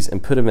airsoft BBs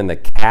and put them in the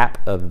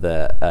cap of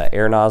the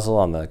air nozzle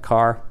on the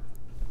car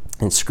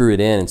and screw it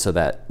in, and so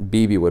that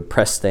BB would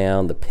press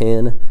down the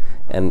pin,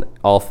 and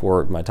all four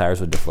of my tires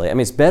would deflate. I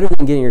mean, it's better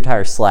than getting your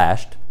tires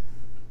slashed.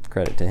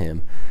 Credit to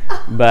him.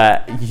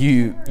 But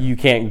you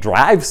can't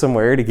drive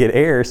somewhere to get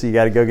air, so you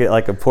got to go get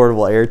like a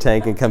portable air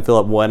tank and come fill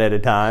up one at a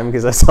time,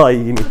 because that's all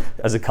you need.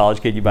 As a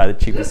college kid, you buy the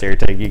cheapest air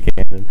tank you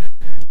can. And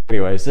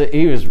anyway, so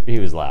he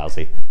was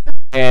lousy.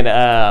 And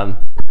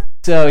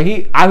so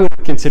I would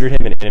have considered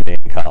him an enemy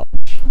in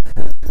college.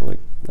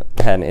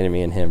 I had an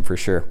enemy in him for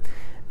sure.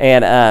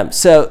 And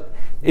so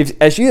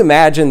as you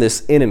imagine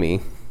this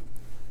enemy,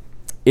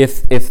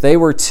 if they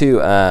were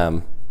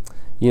to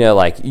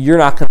like, you're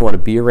not going to want to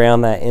be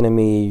around that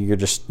enemy. You're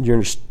just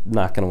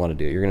not going to want to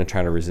do it. You're going to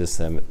try to resist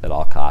them at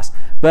all costs.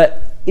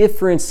 But if,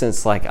 for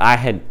instance, like I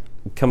had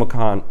come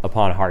upon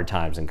hard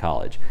times in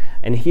college,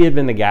 and he had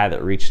been the guy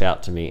that reached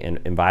out to me and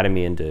invited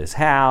me into his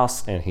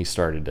house, and he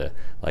started to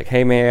like,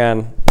 hey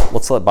man,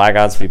 let's let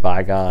bygones be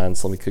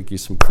bygones. Let me cook you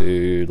some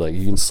food. Like,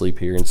 you can sleep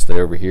here and stay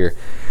over here.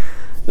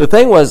 The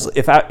thing was,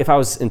 if I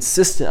was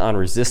insistent on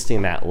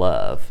resisting that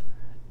love,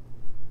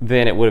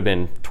 then it would have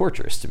been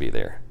torturous to be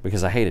there,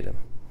 because I hated him.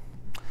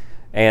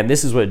 And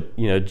this is what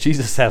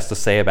Jesus has to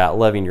say about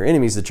loving your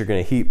enemies, that you're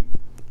going to heap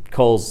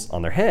coals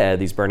on their head,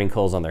 these burning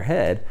coals on their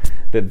head.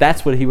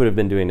 That's what he would have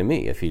been doing to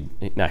me if he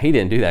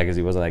didn't do that because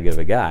he wasn't that good of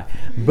a guy.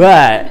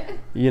 But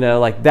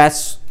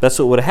that's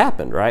what would have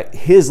happened, right?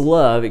 His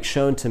love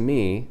shown to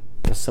me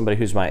as somebody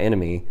who's my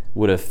enemy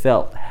would have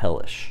felt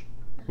hellish.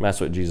 And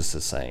that's what Jesus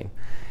is saying.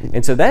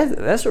 And so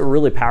that's a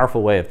really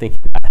powerful way of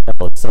thinking about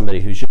hell, as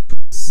somebody who's just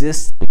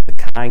resisting the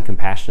kind,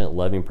 compassionate,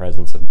 loving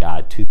presence of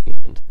God to the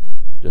end,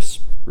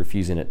 just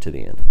refusing it to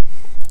the end,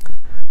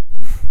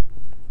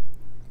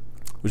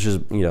 which is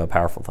a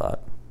powerful thought.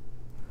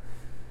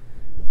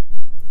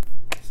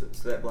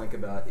 So that blank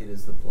about it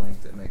is the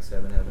blank that makes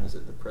heaven heaven. Is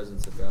it the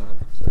presence of God?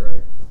 Is that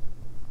right?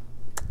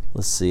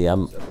 Let's see.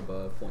 It's up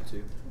above, point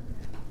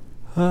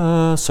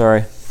 2.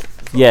 Sorry.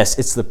 Yes,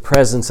 it's the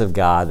presence of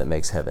God that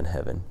makes heaven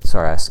heaven.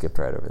 Sorry, I skipped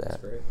right over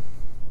that. That's great.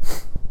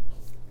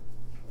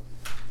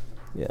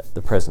 Yeah,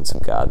 the presence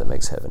of God that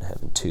makes heaven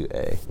heaven.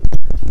 2a.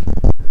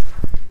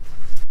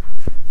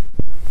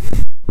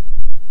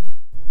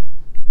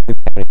 Have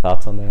any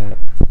thoughts on that?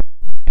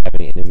 Have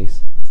any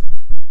enemies?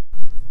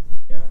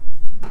 Yeah.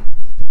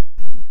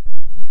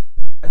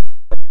 I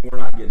think we're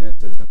not getting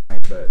into it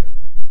tonight, but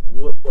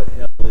what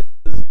hell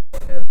is and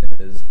what heaven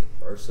is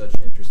are such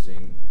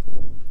interesting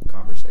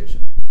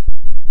conversations.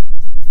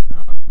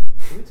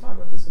 Did we talk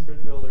about this in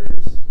Bridge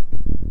Builders?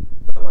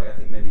 About, like, I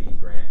think maybe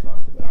Grant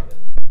talked about it.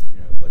 You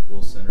know, it's like,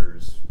 will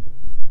sinners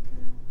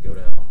go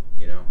to hell?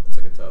 You know, it's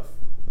like a tough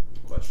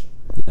question.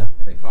 Yeah.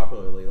 I think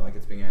popularly, like,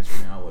 it's being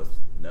answered now with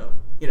no.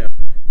 You know,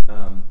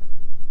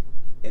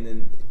 and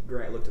then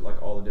Grant looked at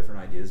like all the different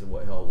ideas of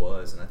what hell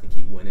was, and I think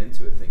he went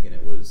into it thinking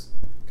it was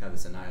kind of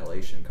this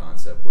annihilation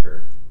concept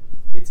where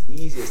it's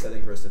easiest, I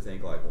think, for us to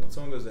think like, well, when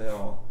someone goes to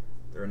hell,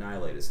 they're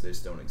annihilated, so they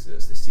just don't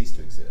exist. They cease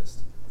to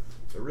exist.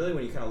 But really,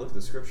 when you kind of look at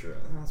the scripture,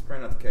 that's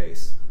probably not the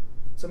case.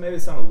 So maybe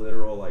it's not a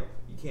literal, like,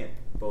 you can't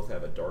both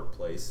have a dark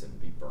place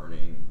and be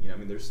burning. You know, I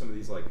mean, there's some of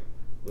these, like,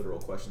 literal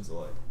questions of,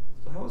 like,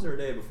 so how was there a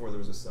day before there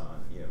was a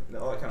sun? You know,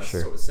 all that kind of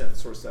Sure. sort of stuff.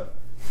 So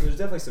there's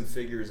definitely some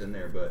figures in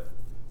there, but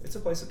it's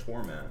a place of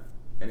torment.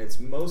 And it's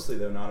mostly,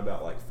 though, not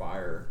about, like,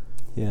 fire,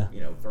 Yeah.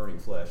 you know, burning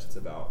flesh. It's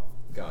about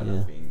God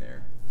not being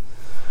there.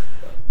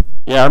 But,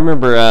 Yeah, I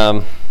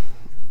remember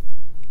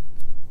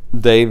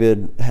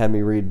David had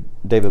me read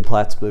David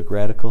Platt's book,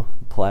 Radical.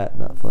 Platt,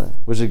 not Platt,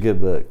 which is a good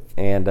book.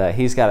 And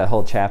he's got a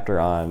whole chapter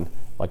on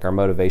like our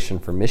motivation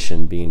for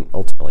mission being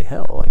ultimately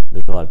hell. Like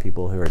there's a lot of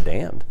people who are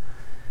damned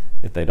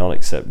if they don't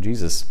accept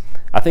Jesus.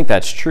 I think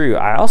that's true.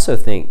 I also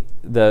think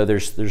though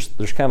there's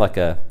kind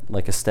of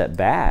like a step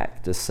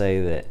back to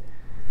say that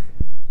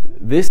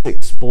this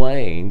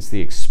explains the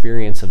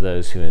experience of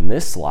those who in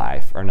this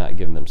life are not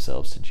giving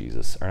themselves to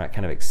Jesus, are not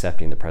kind of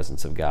accepting the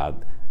presence of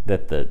God,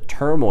 that the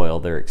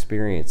turmoil they're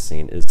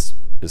experiencing is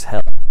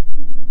hell.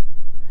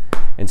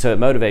 And so it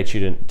motivates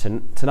you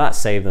to not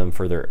save them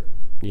for their,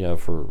 you know,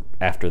 for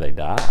after they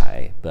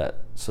die,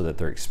 but so that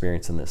their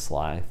experience in this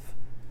life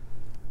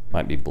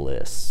might be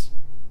bliss.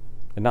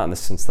 And not in the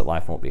sense that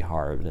life won't be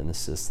hard, but in the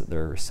sense that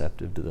they're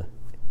receptive to the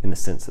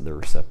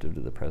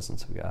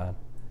presence of God.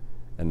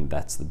 And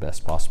that's the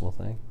best possible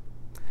thing.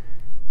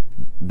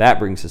 That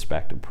brings us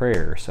back to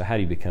prayer. So how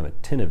do you become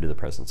attentive to the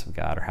presence of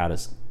God, or how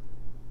does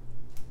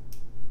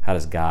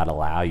God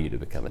allow you to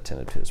become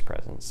attentive to his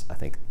presence? I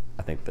think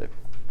that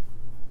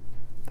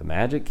the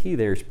magic key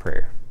there is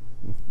prayer.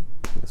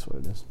 That's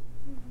what it is.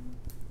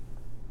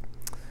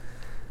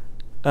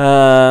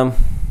 How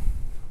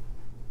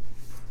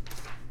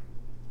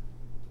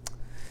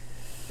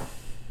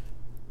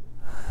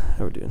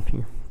are we doing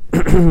here?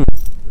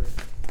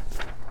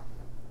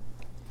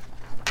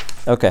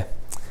 Okay.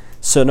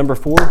 So number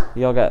 4,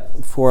 y'all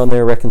got 4 on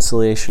there: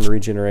 reconciliation,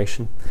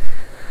 regeneration.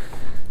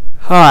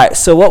 All right.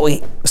 So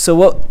what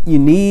you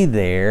need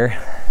there,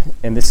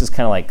 and this is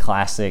kind of like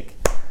classic.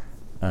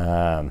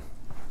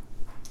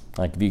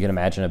 Like if you can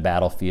imagine a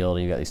battlefield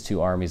and you've got these 2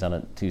 armies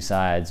on 2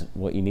 sides,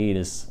 what you need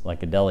is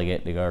like a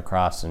delegate to go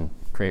across and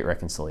create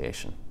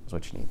reconciliation. That's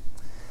what you need.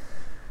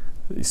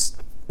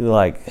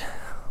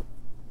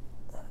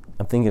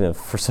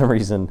 For some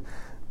reason,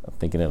 I'm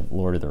thinking of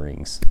Lord of the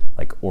Rings,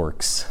 like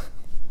orcs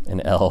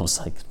and elves.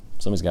 Like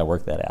somebody's got to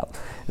work that out,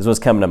 is what's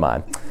coming to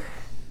mind.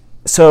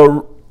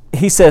 So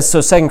he says, so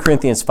 2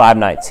 Corinthians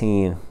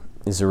 5:19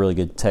 is a really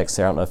good text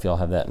there. I don't know if y'all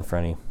have that in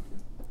front of you.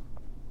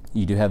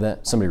 You do have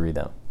that? Somebody read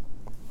that.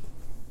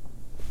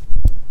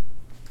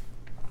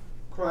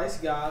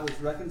 Christ God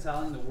was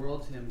reconciling the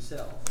world to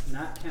himself,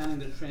 not counting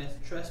the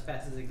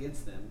trespasses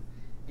against them,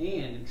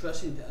 and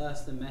entrusting to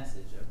us the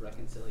message of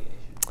reconciliation.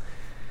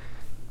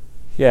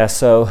 Yeah,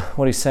 so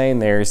what he's saying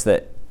there is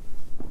that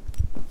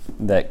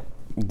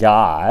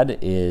God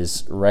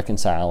is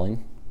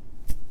reconciling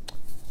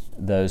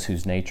those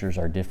whose natures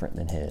are different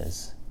than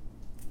his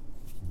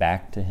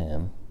back to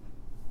him.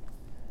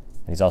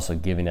 And he's also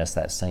giving us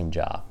that same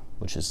job,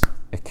 which is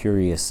a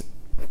curious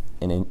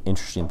and an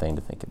interesting thing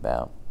to think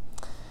about.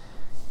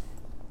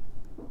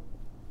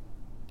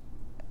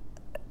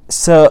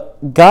 So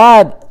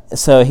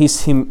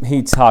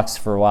he talks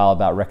for a while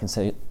about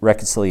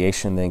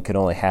reconciliation then could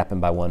only happen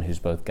by one who's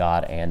both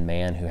God and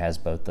man, who has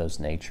both those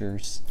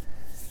natures.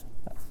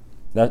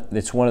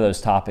 It's one of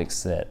those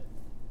topics that,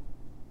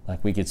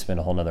 like, we could spend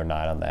a whole nother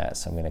night on that.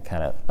 So I'm going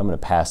to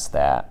pass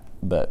that,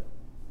 but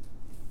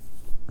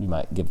you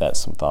might give that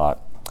some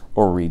thought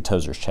or read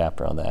Tozer's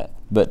chapter on that.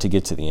 But to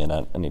get to the end,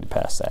 I need to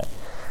pass that.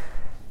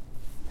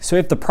 So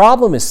if the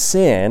problem is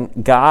sin,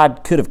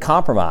 God could have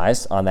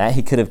compromised on that.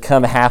 He could have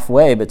come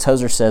halfway, but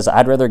Tozer says,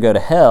 I'd rather go to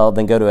hell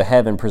than go to a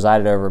heaven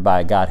presided over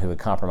by a God who would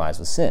compromise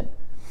with sin.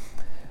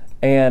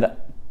 And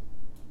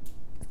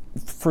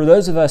for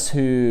those of us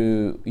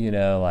who,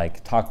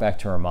 like talk back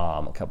to our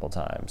mom a couple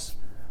times,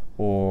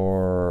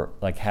 or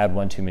like had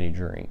one too many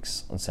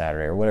drinks on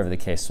Saturday, or whatever the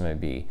case may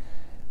be,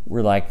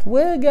 we're like,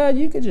 well, God,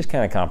 you could just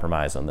kind of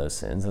compromise on those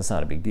sins. That's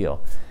not a big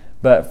deal.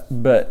 But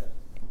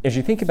as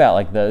you think about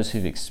like those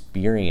who've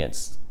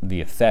experienced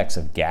the effects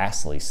of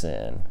ghastly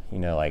sin,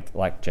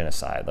 like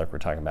genocide, like we're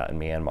talking about in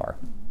Myanmar,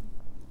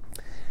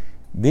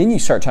 then you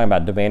start talking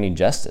about demanding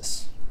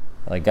justice.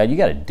 Like, God, you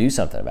got to do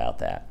something about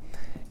that.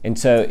 And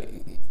so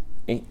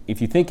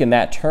if you think in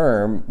that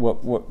term,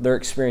 what they're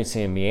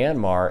experiencing in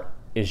Myanmar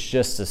is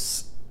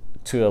just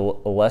to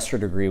a lesser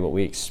degree what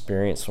we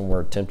experience when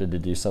we're tempted to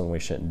do something we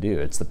shouldn't do.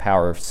 It's the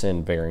power of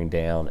sin bearing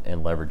down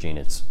and leveraging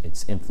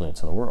its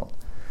influence in the world.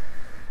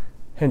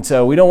 And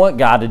so we don't want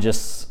God to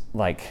just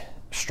like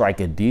strike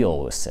a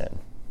deal with sin.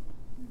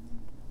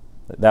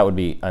 That would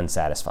be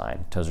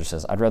unsatisfying. Tozer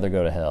says, I'd rather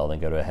go to hell than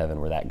go to a heaven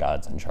where that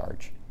God's in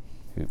charge,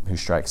 who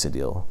strikes a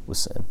deal with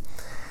sin.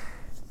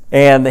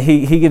 And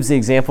he gives the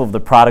example of the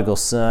prodigal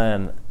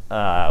son,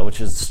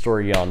 which is the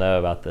story you all know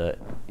about the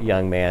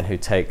young man who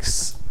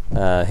takes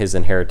his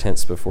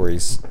inheritance before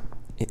it's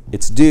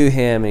due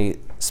him, and he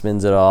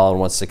spends it all and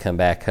wants to come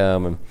back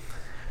home. And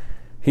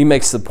he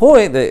makes the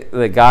point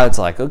that God's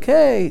like,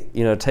 okay,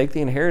 take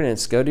the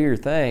inheritance, go do your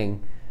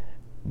thing,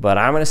 but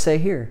I'm going to stay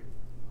here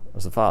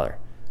as the father.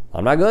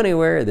 I'm not going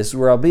anywhere. This is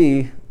where I'll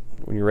be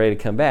when you're ready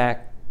to come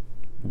back,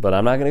 but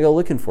I'm not going to go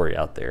looking for you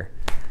out there.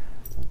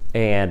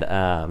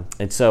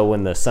 And so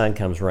when the son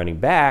comes running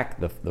back,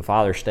 the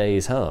father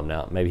stays home.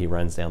 Now, maybe he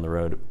runs down the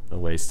road a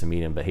ways to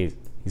meet him, but he's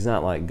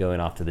not like going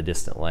off to the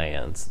distant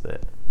lands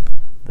that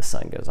the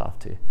son goes off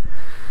to.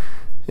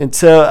 And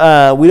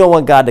so we don't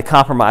want God to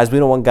compromise. We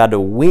don't want God to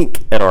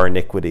wink at our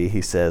iniquity,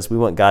 he says. We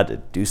want God to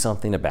do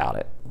something about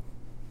it,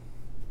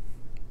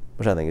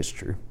 which I think is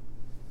true.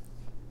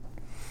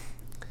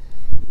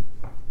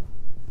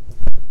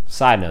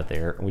 Side note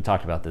there, we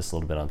talked about this a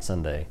little bit on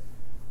Sunday.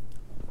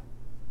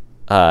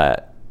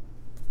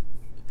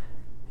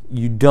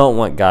 You don't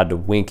want God to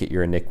wink at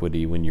your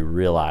iniquity when you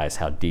realize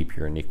how deep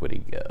your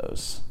iniquity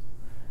goes.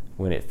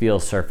 When it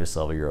feels surface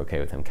level, you're okay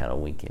with him kind of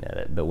winking at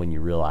it. But when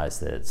you realize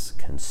that it's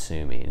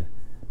consuming,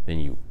 then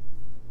you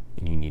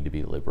need to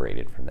be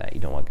liberated from that. You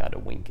don't want God to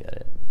wink at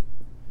it.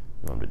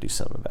 You want him to do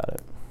something about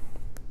it.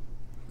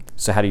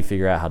 So how do you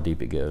figure out how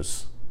deep it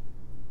goes?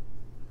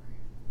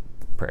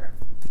 Prayer.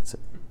 That's it.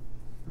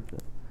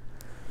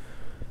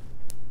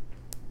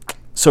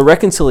 So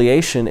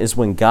reconciliation is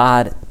when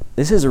God,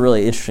 this is a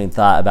really interesting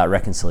thought about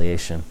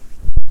reconciliation.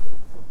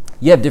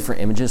 You have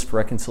different images for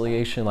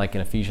reconciliation. Like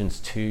in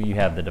Ephesians 2, you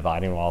have the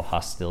dividing wall of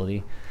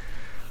hostility,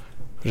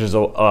 which is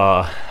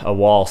a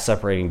wall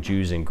separating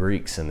Jews and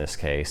Greeks in this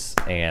case.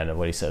 And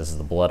what he says is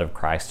the blood of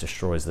Christ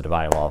destroys the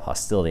dividing wall of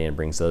hostility and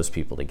brings those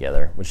people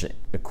together, which is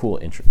a cool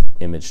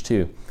image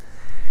too.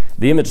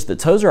 The image that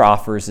Tozer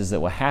offers is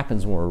that what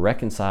happens when we're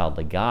reconciled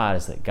to God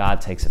is that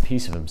God takes a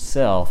piece of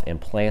himself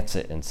and plants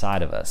it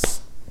inside of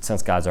us.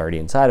 Since God's already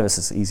inside of us,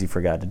 it's easy for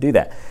God to do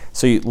that.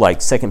 So like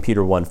 2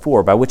 Peter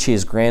 1:4, by which he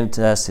has granted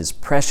to us his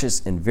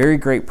precious and very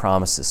great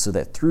promises, so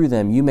that through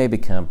them you may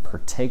become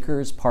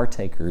partakers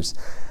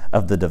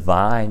of the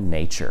divine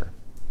nature.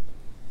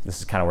 This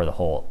is kind of where the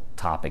whole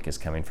topic is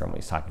coming from when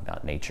he's talking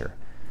about nature.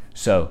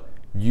 So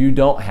you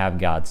don't have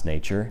God's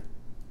nature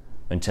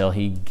until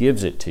he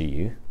gives it to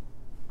you,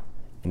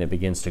 and it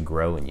begins to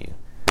grow in you.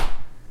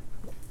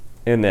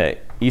 In the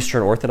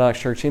Eastern Orthodox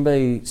Church,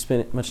 anybody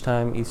spent much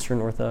time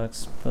Eastern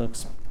Orthodox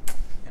folks?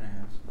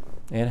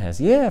 Anna has.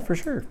 Yeah, for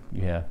sure.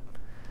 You have.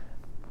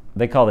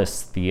 They call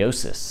this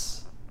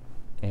theosis.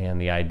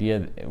 And the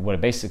idea, what it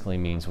basically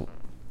means,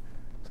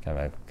 it's kind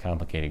of a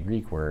complicated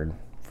Greek word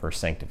for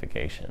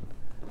sanctification.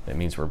 It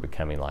means we're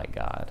becoming like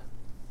God.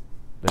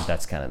 But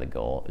that's kind of the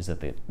goal, is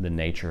that the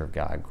nature of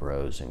God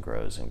grows and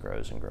grows and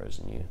grows and grows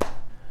in you.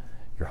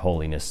 Your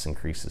holiness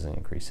increases and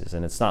increases.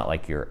 And it's not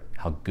like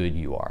how good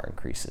you are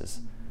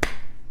increases.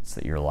 It's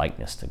that your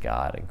likeness to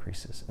God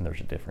increases. And there's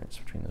a difference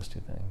between those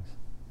two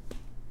things.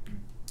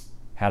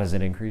 How does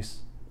it increase?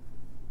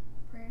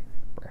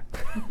 Prayer.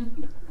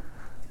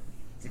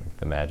 It's like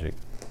the magic.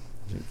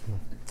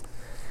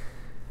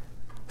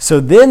 So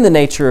then the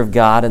nature of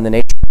God and the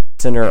nature of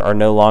the sinner are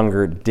no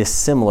longer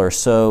dissimilar.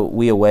 So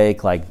we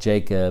awake like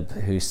Jacob,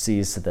 who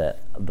sees the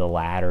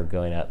ladder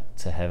going up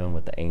to heaven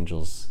with the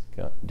angels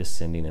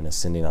descending and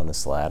ascending on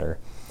this ladder.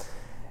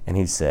 And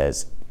he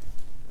says,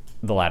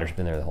 the ladder's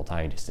been there the whole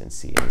time, he just didn't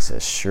see it. He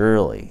says,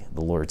 surely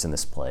the Lord's in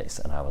this place,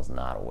 and I was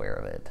not aware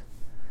of it.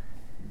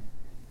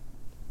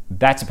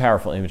 That's a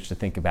powerful image to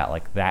think about,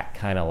 like that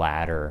kind of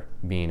ladder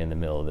being in the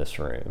middle of this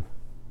room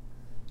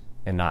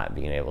and not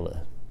being able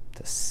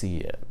to see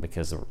it,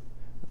 because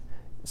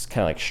it's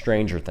kind of like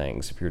Stranger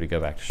Things, if you were to go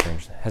back to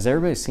Stranger Things. Has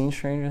everybody seen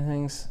Stranger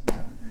Things?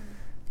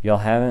 Y'all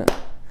haven't?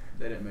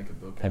 They didn't make a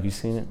book. Have you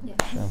seen it?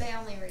 Yeah. They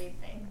only read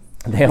things.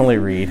 They only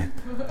read.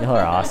 Y'all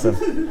are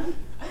awesome.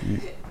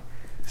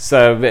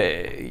 So,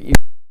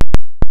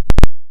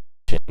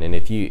 and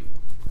if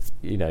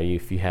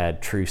if you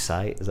had true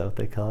sight, is that what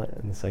they call it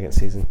in the second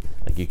season?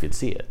 Like you could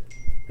see it.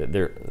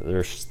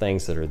 There's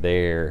things that are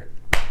there,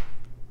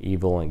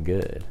 evil and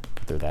good,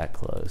 but they're that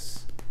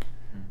close.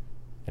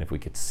 And if we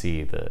could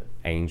see the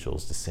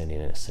angels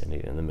descending and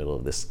ascending in the middle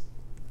of this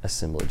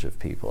assemblage of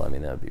people, I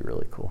mean, that would be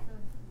really cool.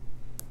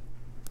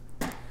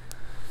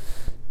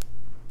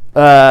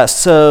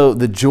 So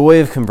the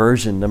joy of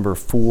conversion, number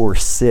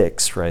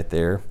 4-6 right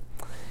there.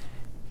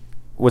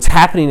 What's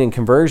happening in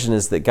conversion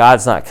is that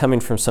God's not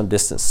coming from some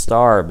distant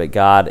star, but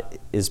God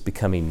is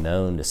becoming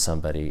known to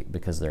somebody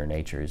because their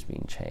nature is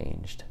being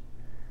changed.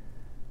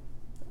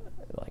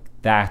 Like,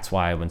 that's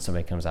why when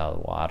somebody comes out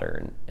of the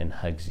water and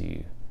hugs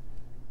you,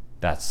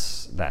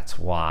 that's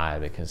why,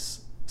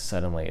 because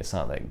suddenly it's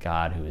not that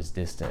God who is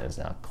distant is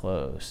now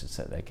close. It's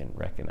that they can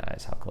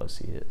recognize how close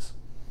he is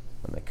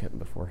when they couldn't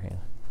beforehand.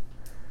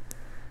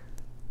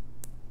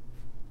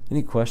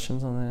 Any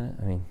questions on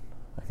that? I mean,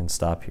 I can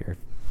stop here.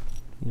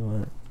 You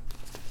know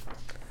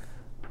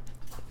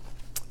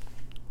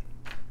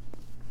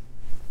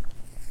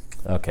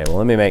what? Okay, well,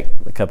 let me make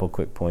a couple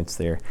quick points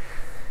there.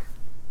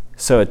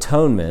 So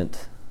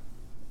atonement,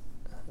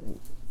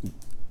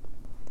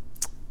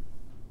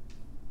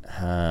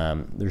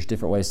 there's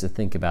different ways to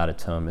think about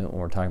atonement. When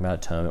we're talking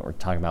about atonement, we're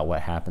talking about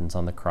what happens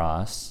on the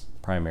cross,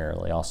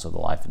 primarily, also the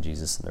life of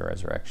Jesus and the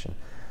resurrection,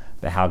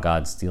 but how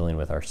God's dealing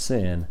with our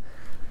sin.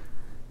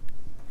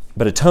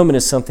 But atonement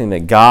is something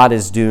that God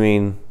is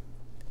doing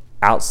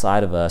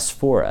outside of us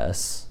for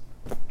us.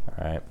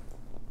 All right.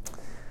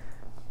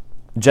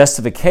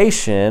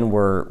 Justification,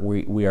 where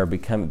we are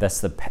becoming, that's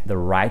the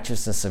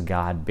righteousness of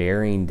God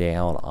bearing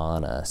down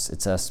on us.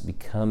 It's us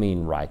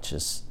becoming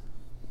righteous,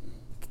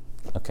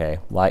 okay,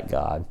 like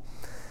God.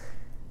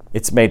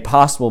 It's made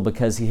possible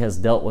because he has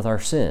dealt with our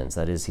sins.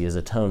 That is, he has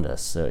atoned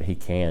us, so he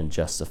can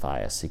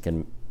justify us. He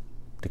can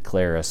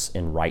declare us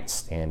in right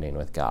standing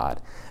with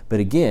God. But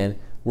again,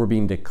 we're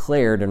being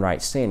declared in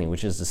right standing,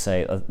 which is to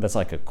say, that's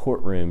like a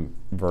courtroom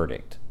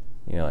verdict.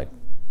 You know, like,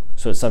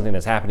 so it's something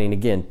that's happening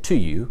again to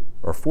you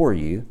or for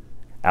you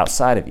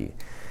outside of you.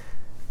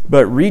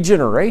 But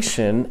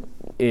regeneration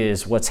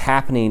is what's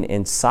happening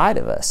inside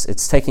of us.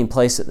 It's taking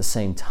place at the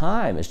same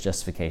time as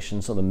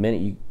justification. So the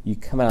minute you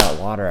come out of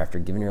the water after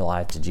giving your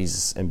life to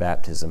Jesus in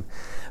baptism,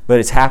 but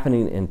it's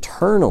happening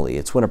internally.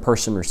 It's when a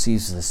person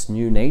receives this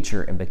new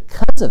nature, and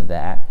because of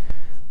that,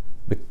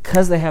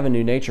 because they have a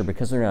new nature,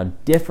 because they're now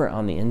different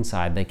on the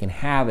inside, they can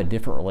have a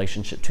different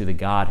relationship to the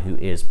God who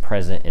is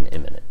present and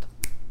immanent.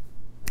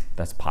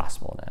 That's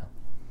possible now.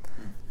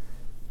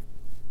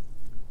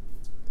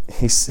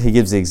 He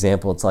gives the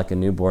example, it's like a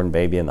newborn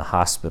baby in the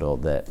hospital,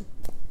 that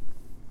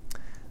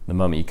the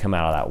moment you come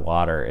out of that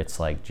water, it's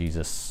like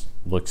Jesus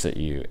looks at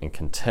you and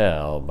can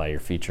tell by your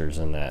features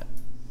in that,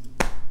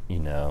 you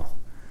know,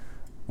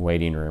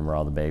 waiting room where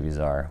all the babies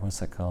are. What's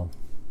that called?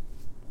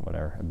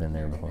 Whatever. I've been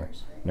there before.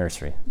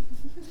 Nursery.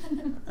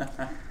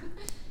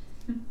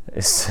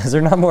 Is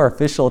there not more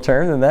official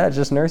term than that?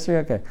 Just nursery?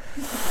 Okay.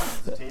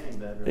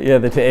 Yeah,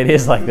 it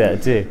is like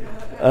that too.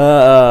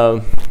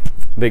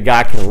 The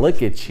guy can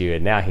look at you,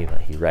 and now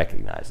he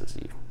recognizes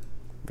you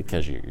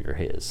because you're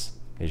his.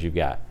 Because you've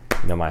got,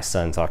 you know, my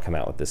sons all come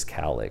out with this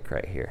cowlick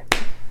right here.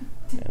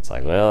 And it's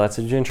like, well, that's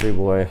a Gentry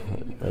boy.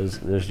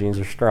 Those genes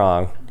are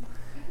strong.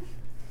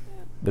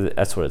 But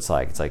that's what it's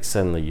like. It's like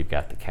suddenly you've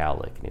got the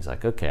cowlick, and he's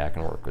like, okay, I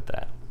can work with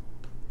that.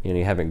 You know,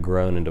 you haven't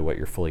grown into what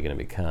you're fully going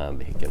to become,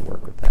 but he can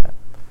work with that.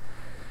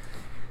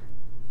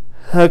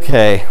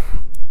 Okay.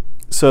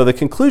 So the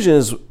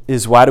conclusion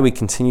is why do we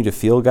continue to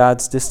feel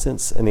God's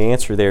distance? And the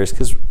answer there is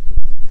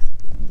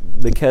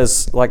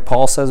because like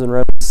Paul says in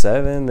Romans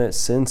 7, that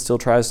sin still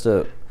tries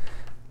to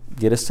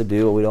get us to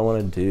do what we don't want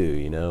to do.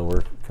 You know,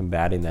 we're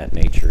combating that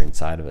nature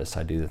inside of us.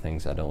 I do the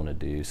things I don't want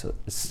to do. So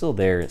it's still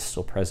there. It's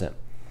still present.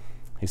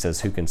 He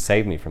says, who can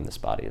save me from this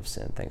body of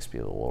sin? Thanks be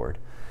to the Lord.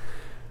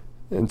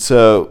 And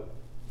so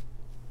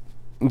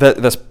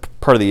that's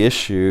part of the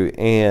issue.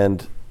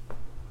 And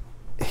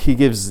he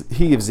gives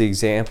the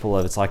example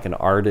of, it's like an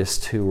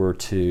artist who were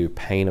to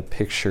paint a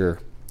picture,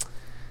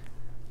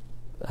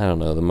 I don't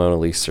know, the Mona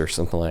Lisa or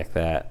something like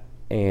that,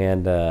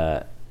 and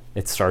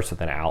it starts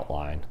with an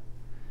outline.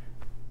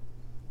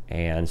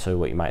 And so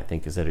what you might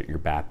think is that at your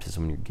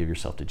baptism, when you give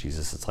yourself to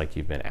Jesus, it's like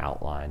you've been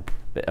outlined,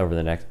 but over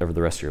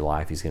the rest of your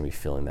life, he's going to be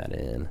filling that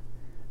in.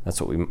 That's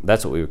what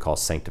we would call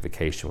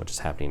sanctification, which is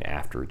happening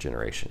after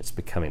regeneration. It's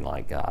becoming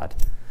like God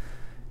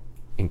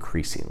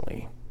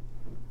increasingly.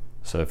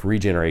 So if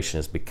regeneration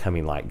is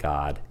becoming like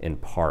God in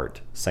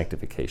part,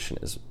 sanctification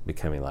is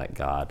becoming like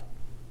God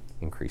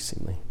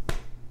increasingly.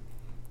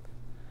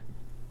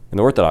 In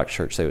the Orthodox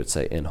Church, they would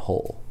say in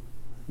whole,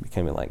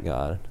 becoming like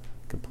God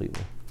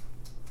completely.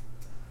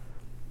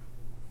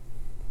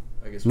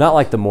 I guess not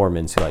like the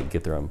Mormons who like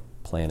get their own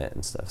planet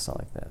and stuff. It's not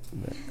like that.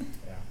 But.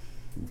 Yeah.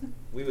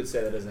 We would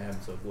say that doesn't happen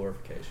until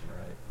glorification,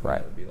 right? Right.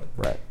 That would be like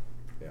right.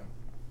 Yeah.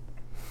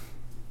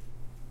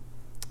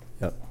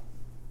 Yep.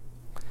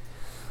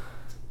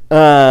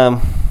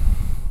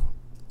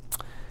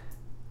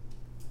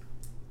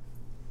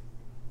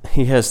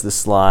 He has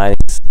this line.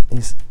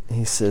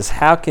 He says,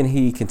 "How can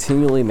he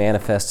continually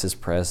manifest his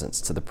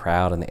presence to the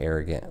proud and the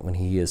arrogant when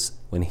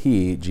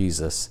he,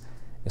 Jesus,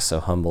 is so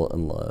humble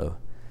and low?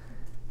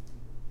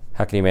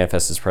 How can he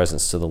manifest his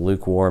presence to the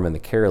lukewarm and the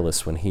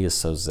careless when he is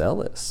so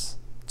zealous?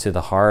 To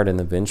the hard and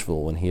the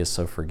vengeful when he is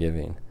so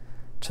forgiving?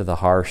 To the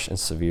harsh and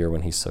severe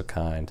when he's so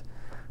kind?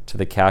 To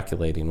the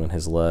calculating when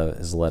his love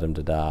has led him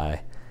to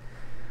die?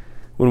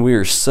 when we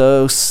are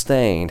so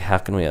stained, how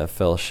can we have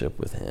fellowship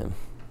with him?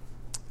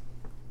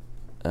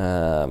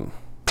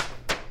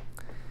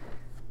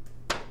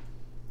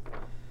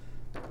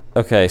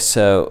 Okay,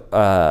 so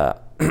I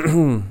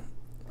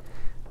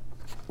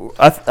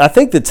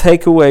think the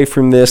takeaway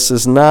from this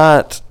is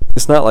not,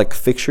 it's not like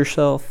fix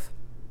yourself,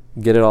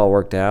 get it all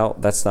worked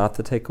out. That's not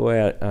the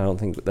takeaway. I don't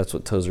think that's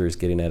what Tozer is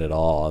getting at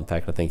all. In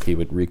fact, I think he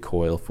would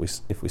recoil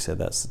if we said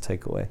that's the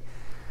takeaway.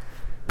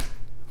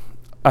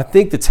 I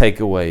think the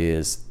takeaway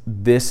is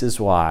this is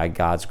why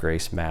God's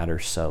grace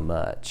matters so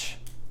much,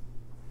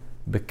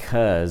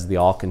 because the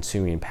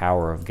all-consuming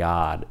power of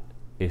God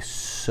is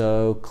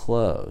so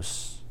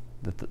close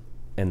that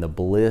and the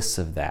bliss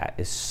of that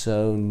is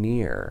so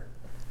near.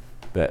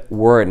 But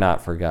were it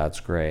not for God's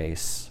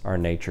grace, our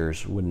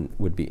natures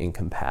would be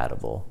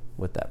incompatible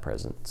with that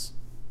presence.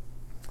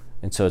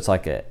 And so it's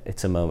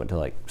a moment to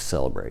like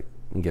celebrate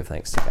and give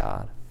thanks to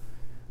God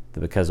that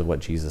because of what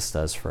Jesus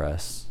does for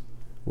us,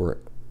 we're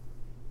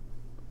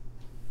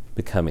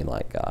becoming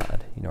like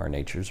God. Our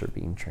natures are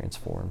being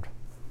transformed.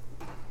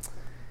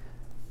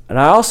 And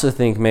I also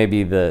think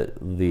maybe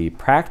the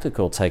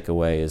practical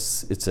takeaway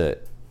is it's an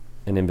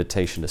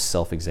invitation to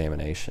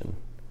self-examination.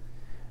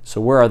 So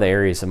where are the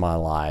areas in my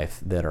life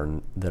that are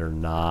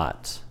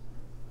not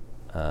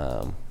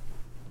that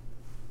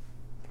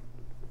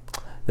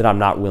I'm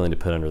not willing to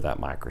put under that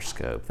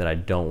microscope, that I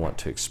don't want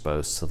to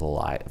expose to the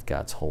light of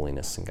God's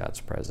holiness and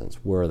God's presence?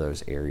 Where are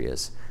those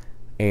areas?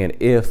 And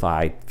if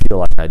I feel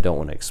like I don't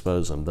want to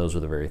expose them, those are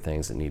the very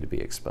things that need to be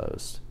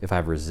exposed. If I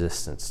have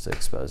resistance to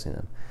exposing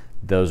them,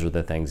 those are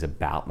the things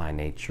about my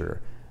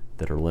nature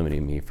that are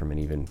limiting me from an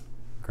even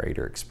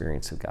greater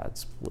experience of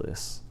God's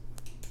bliss.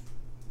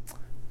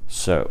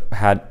 So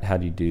how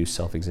do you do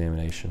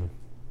self-examination?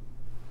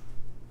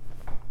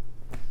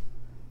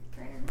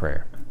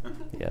 Prayer.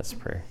 Yeah, it's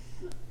prayer.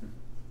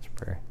 It's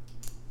prayer.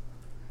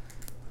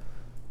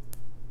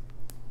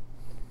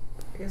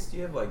 I guess, do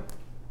you have like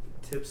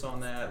tips on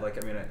that?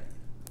 Like, I mean,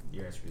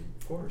 your answer would be,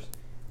 of course.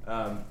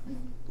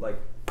 Like,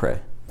 pray.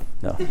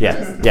 No.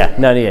 Yeah. Yeah.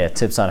 No. Yeah.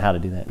 Tips on how to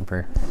do that in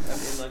prayer. I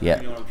mean, like, Yeah.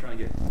 you know what I'm trying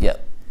to get.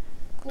 Yep.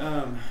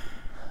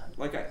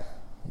 Like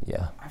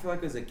Yeah. I feel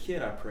like as a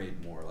kid I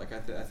prayed more. Like I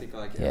think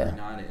like Yeah. every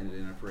night it ended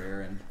in a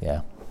prayer. And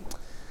Yeah.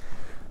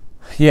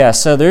 Yeah.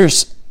 So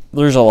there's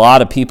a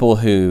lot of people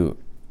who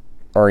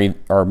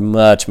are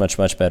much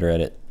better at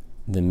it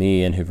than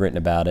me and who've written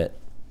about it,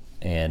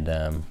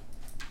 and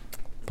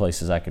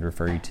places I could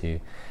refer you to.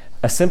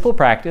 A simple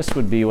practice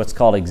would be what's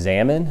called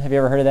examine. Have you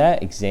ever heard of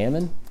that?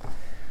 Examine.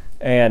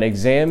 And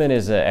examine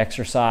is an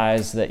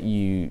exercise that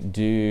you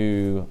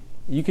do.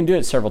 You can do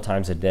it several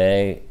times a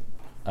day.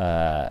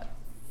 A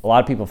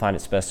lot of people find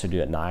it's best to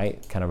do at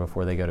night, kind of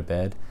before they go to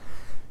bed.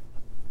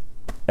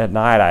 At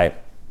night,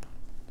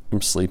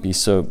 I'm sleepy,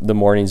 so the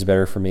morning's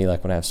better for me,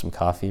 like when I have some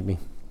coffee in me.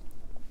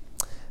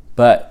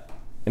 But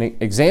an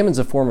examine's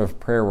a form of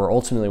prayer where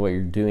ultimately what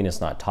you're doing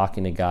is not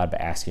talking to God, but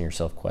asking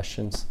yourself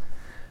questions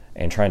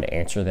and trying to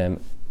answer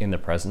them in the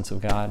presence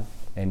of God.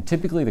 And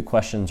typically the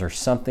questions are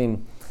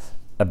something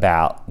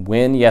about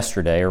when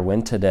yesterday or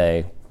when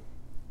today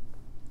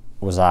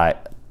was I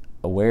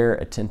aware,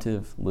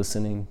 attentive,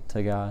 listening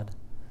to God?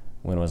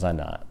 When was I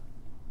not?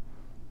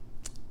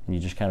 And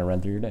you just kind of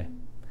run through your day.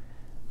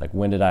 Like,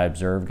 when did I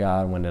observe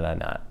God? When did I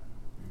not?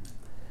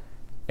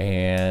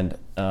 And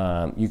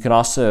you can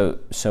also,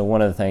 so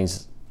one of the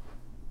things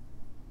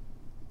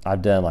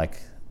I've done,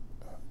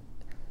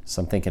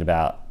 so I'm thinking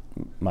about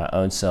my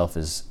own self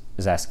is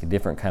asking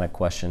different kind of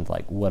questions,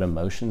 like what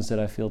emotions did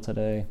I feel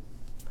today?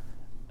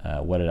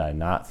 What did I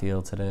not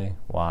feel today?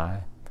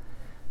 Why?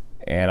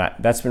 And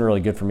that's been really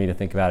good for me to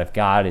think about. If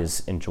God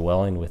is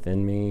indwelling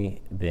within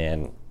me,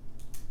 then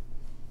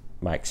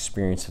my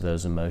experience of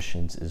those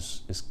emotions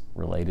is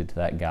related to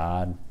that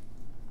God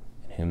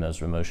in whom those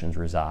emotions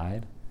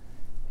reside.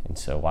 And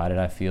so why did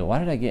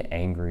I get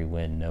angry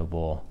when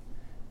Noble,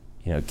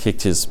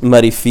 kicked his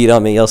muddy feet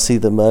on me? You'll see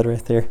the mud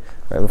right there,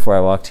 right before I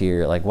walked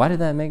here. Like, why did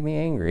that make me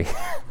angry?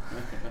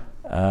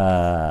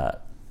 Why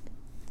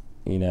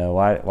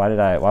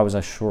was I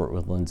short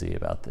with Lindsay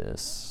about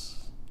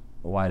this?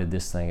 Why did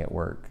this thing at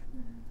work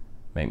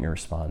make me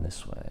respond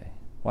this way?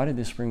 Why did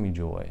this bring me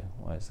joy?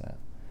 Why is that?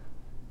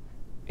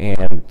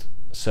 And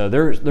so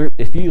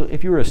if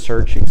you were to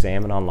search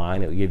examine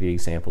online, it would give you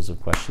examples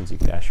of questions you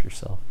could ask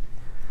yourself.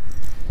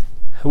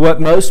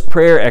 What most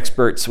prayer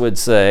experts would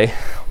say,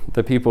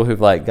 the people who've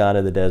gone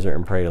to the desert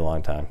and prayed a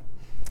long time,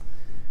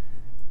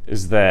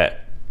 is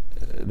that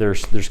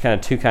there's kind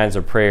of two kinds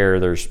of prayer.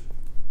 There's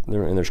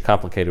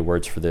complicated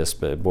words for this,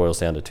 but it boils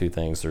down to two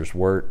things. There's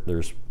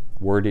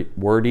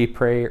wordy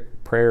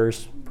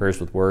prayers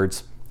with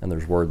words, and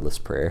there's wordless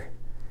prayer.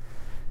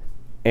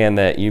 And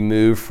that you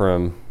move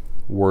from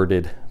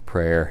worded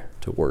prayer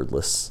to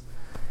wordless.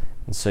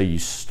 And so you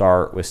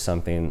start with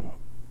something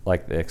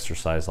like the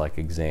exercise, like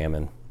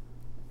examine,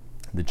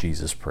 the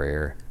Jesus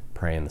prayer,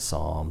 praying the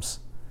Psalms,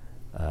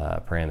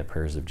 praying the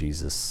prayers of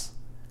Jesus.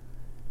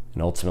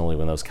 And ultimately,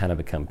 when those kind of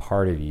become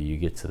part of you, you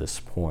get to this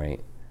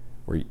point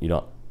where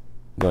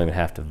don't even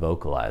have to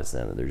vocalize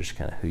them. They're just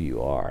kind of who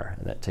you are.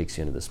 And that takes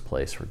you into this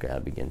place where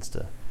God begins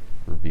to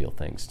reveal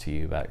things to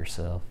you about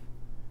yourself.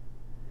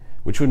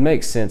 Which would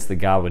make sense that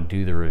God would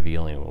do the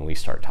revealing when we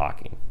start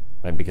talking.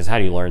 Right? Because how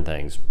do you learn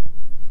things?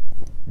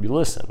 You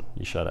listen.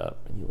 You shut up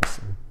and you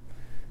listen.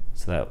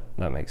 So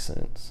that makes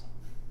sense.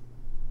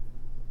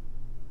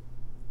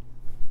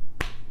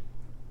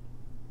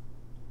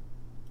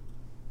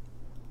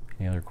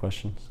 Any other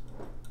questions?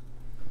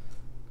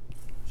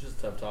 It's just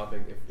a tough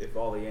topic. If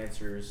all the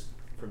answers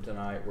from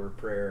tonight were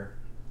prayer,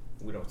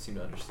 we don't seem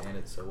to understand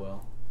it so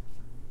well.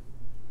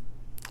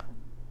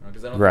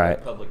 Because I don't think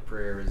that public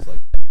prayer is like,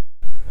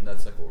 and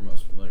that's like what we're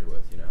most familiar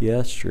with, you know. Yeah,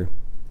 that's true.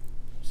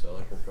 So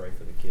like we'll pray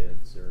for the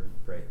kids or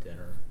pray at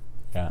dinner.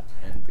 Yeah.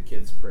 And the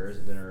kids' prayers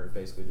at dinner are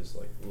basically just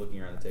like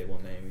looking around the table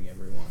and naming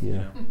everyone. Yeah. You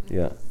know?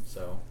 Yeah.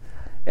 So.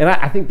 And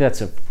I think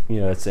that's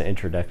it's an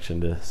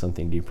introduction to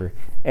something deeper.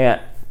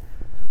 And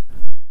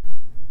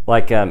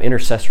like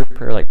intercessory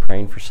prayer, like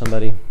praying for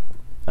somebody.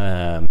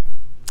 A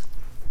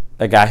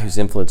guy who's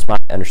influenced my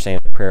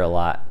understanding of prayer a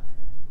lot.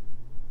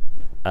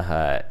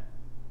 And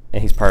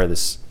he's part of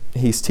this.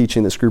 He's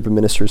teaching this group of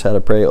ministers how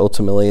to pray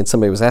ultimately. And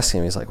somebody was asking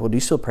him, he's like, well, do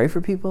you still pray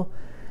for people?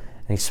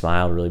 And he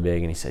smiled really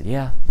big and he said,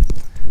 yeah.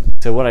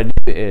 So what I do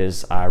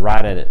is I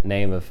write a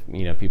name of,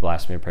 people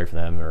ask me to pray for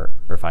them, or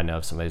if I know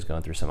if somebody's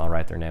going through something, I'll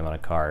write their name on a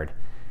card.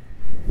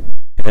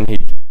 And he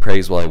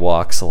prays while he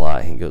walks a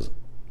lot. He goes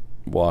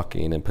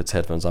walking and puts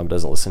headphones on,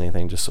 doesn't listen to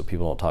anything just so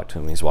people don't talk to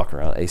him. He's walking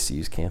around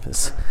ACU's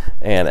campus.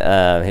 And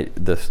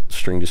the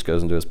string just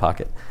goes into his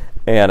pocket.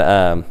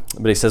 And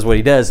but he says what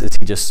he does is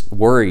he just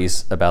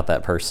worries about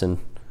that person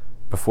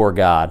before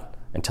God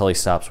until he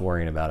stops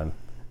worrying about him,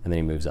 and then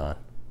he moves on.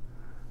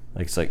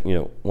 Like it's like,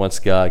 once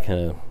God kind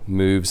of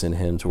moves in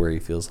him to where he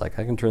feels like,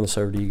 I can turn this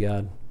over to you,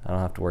 God. I don't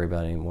have to worry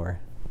about it anymore.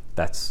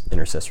 That's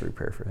intercessory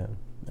prayer for him.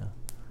 Yeah.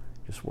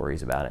 Just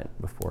worries about it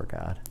before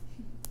God.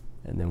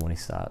 And then when he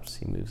stops,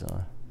 he moves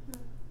on.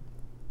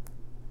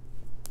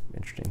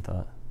 Interesting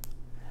thought.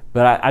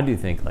 But I do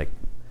think like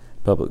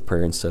public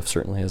prayer and stuff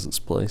certainly has its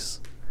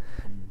place.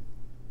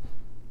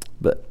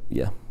 But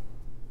yeah.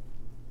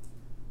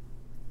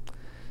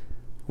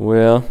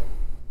 Well,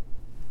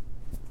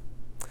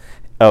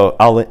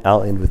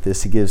 I'll end with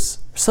this. He gives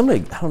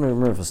somebody, I don't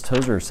remember if it was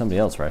Tozer or somebody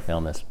else where I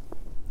found this.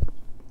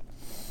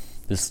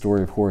 This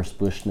story of Horace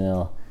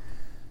Bushnell,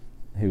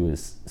 who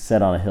was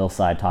set on a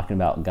hillside talking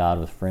about God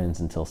with friends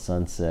until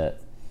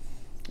sunset.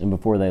 And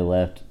before they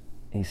left,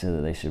 he said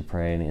that they should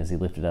pray. And as he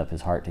lifted up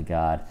his heart to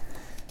God,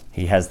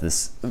 he has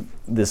this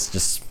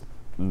just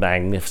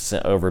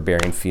magnificent,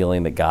 overbearing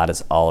feeling that God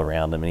is all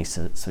around him. And he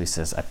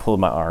says, I pulled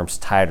my arms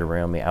tight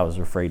around me. I was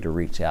afraid to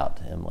reach out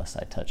to him lest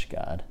I touch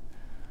God.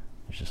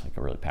 It's just like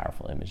a really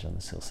powerful image on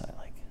this hillside,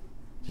 like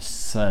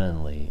just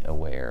suddenly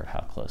aware of how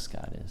close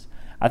God is.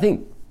 I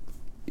think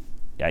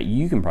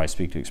you can probably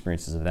speak to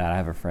experiences of that. I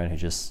have a friend who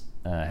just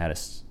had a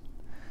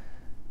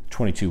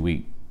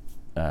 22-week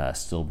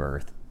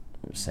stillbirth.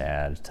 It was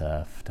sad,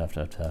 tough.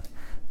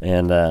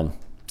 And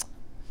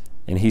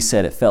he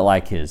said it felt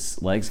like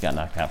his legs got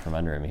knocked out from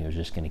under him. He was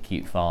just going to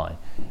keep falling.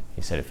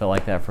 He said it felt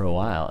like that for a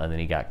while, and then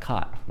he got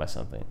caught by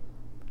something.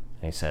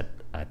 And he said,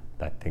 I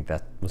think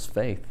that was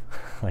faith.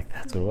 Like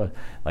that's what it was.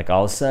 Like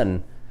all of a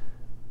sudden,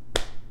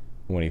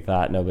 when he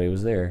thought nobody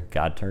was there,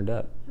 God turned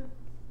up.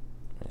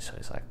 And so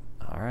he's like,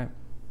 all right.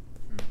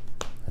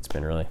 That's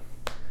been really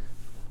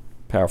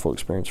powerful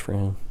experience for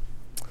him.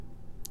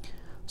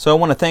 So I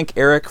want to thank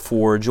Eric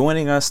for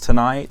joining us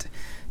tonight.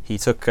 He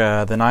took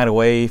the night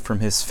away from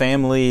his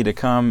family to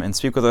come and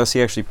speak with us.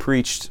 He actually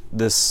preached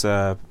this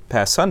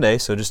past Sunday,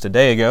 so just a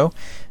day ago.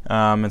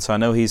 And so I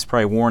know he's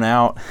probably worn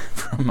out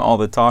from all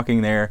the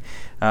talking there.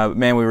 But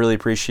man, we really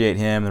appreciate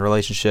him, the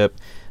relationship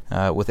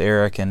with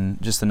Eric,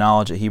 and just the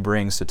knowledge that he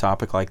brings to a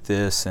topic like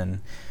this. And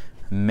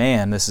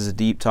man, this is a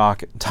deep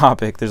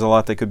topic. There's a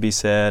lot that could be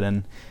said,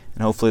 and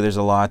hopefully there's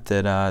a lot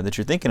that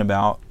you're thinking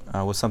about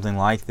with something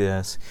like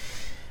this.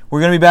 We're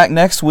going to be back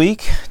next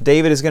week.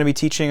 David is going to be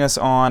teaching us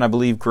on, I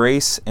believe,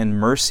 grace and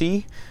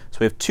mercy. So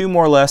we have 2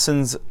 more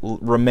lessons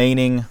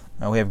remaining.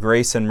 We have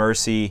grace and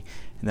mercy,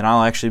 and then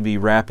I'll actually be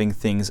wrapping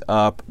things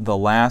up the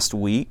last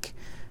week.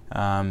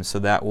 So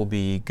that will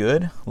be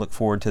good. Look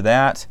forward to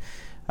that.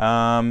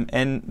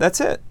 And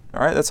that's it. All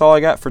right, that's all I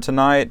got for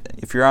tonight.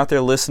 If you're out there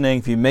listening,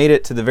 if you made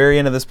it to the very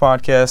end of this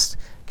podcast,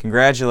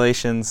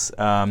 congratulations.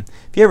 If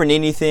you ever need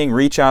anything,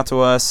 reach out to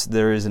us.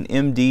 There is an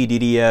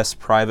MD-DDS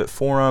private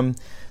forum.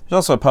 There's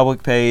also a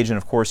public page, and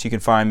of course you can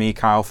find me,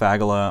 Kyle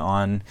Fagala,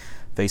 on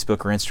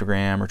Facebook or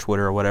Instagram or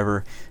Twitter or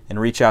whatever, and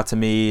reach out to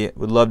me.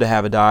 Would love to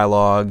have a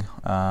dialogue.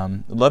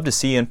 Would love to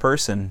see you in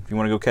person. If you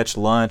want to go catch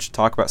lunch,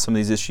 talk about some of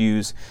these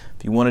issues.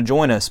 If you want to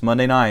join us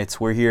Monday nights,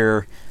 we're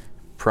here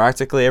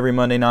practically every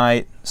Monday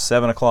night,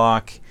 7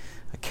 o'clock.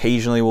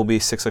 Occasionally we'll be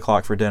 6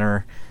 o'clock for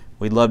dinner.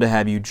 We'd love to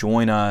have you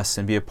join us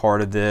and be a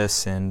part of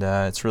this, and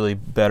it's really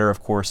better,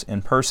 of course,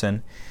 in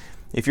person.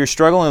 If you're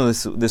struggling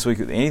this week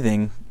with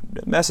anything,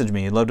 message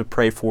me. I'd love to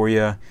pray for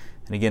you, and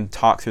again,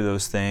 talk through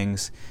those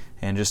things,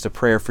 and just a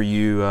prayer for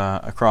you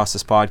across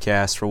this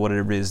podcast for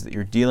whatever it is that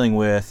you're dealing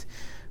with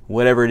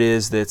whatever it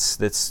is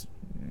that's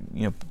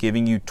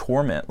giving you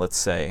torment, let's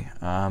say.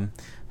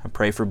 I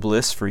pray for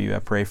bliss for you. I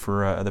pray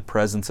for the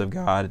presence of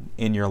God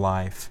in your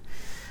life.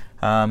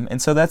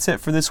 And so that's it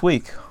for this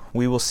week.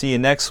 We will see you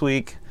next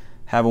week.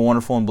 Have a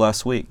wonderful and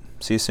blessed week.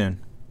 See you soon.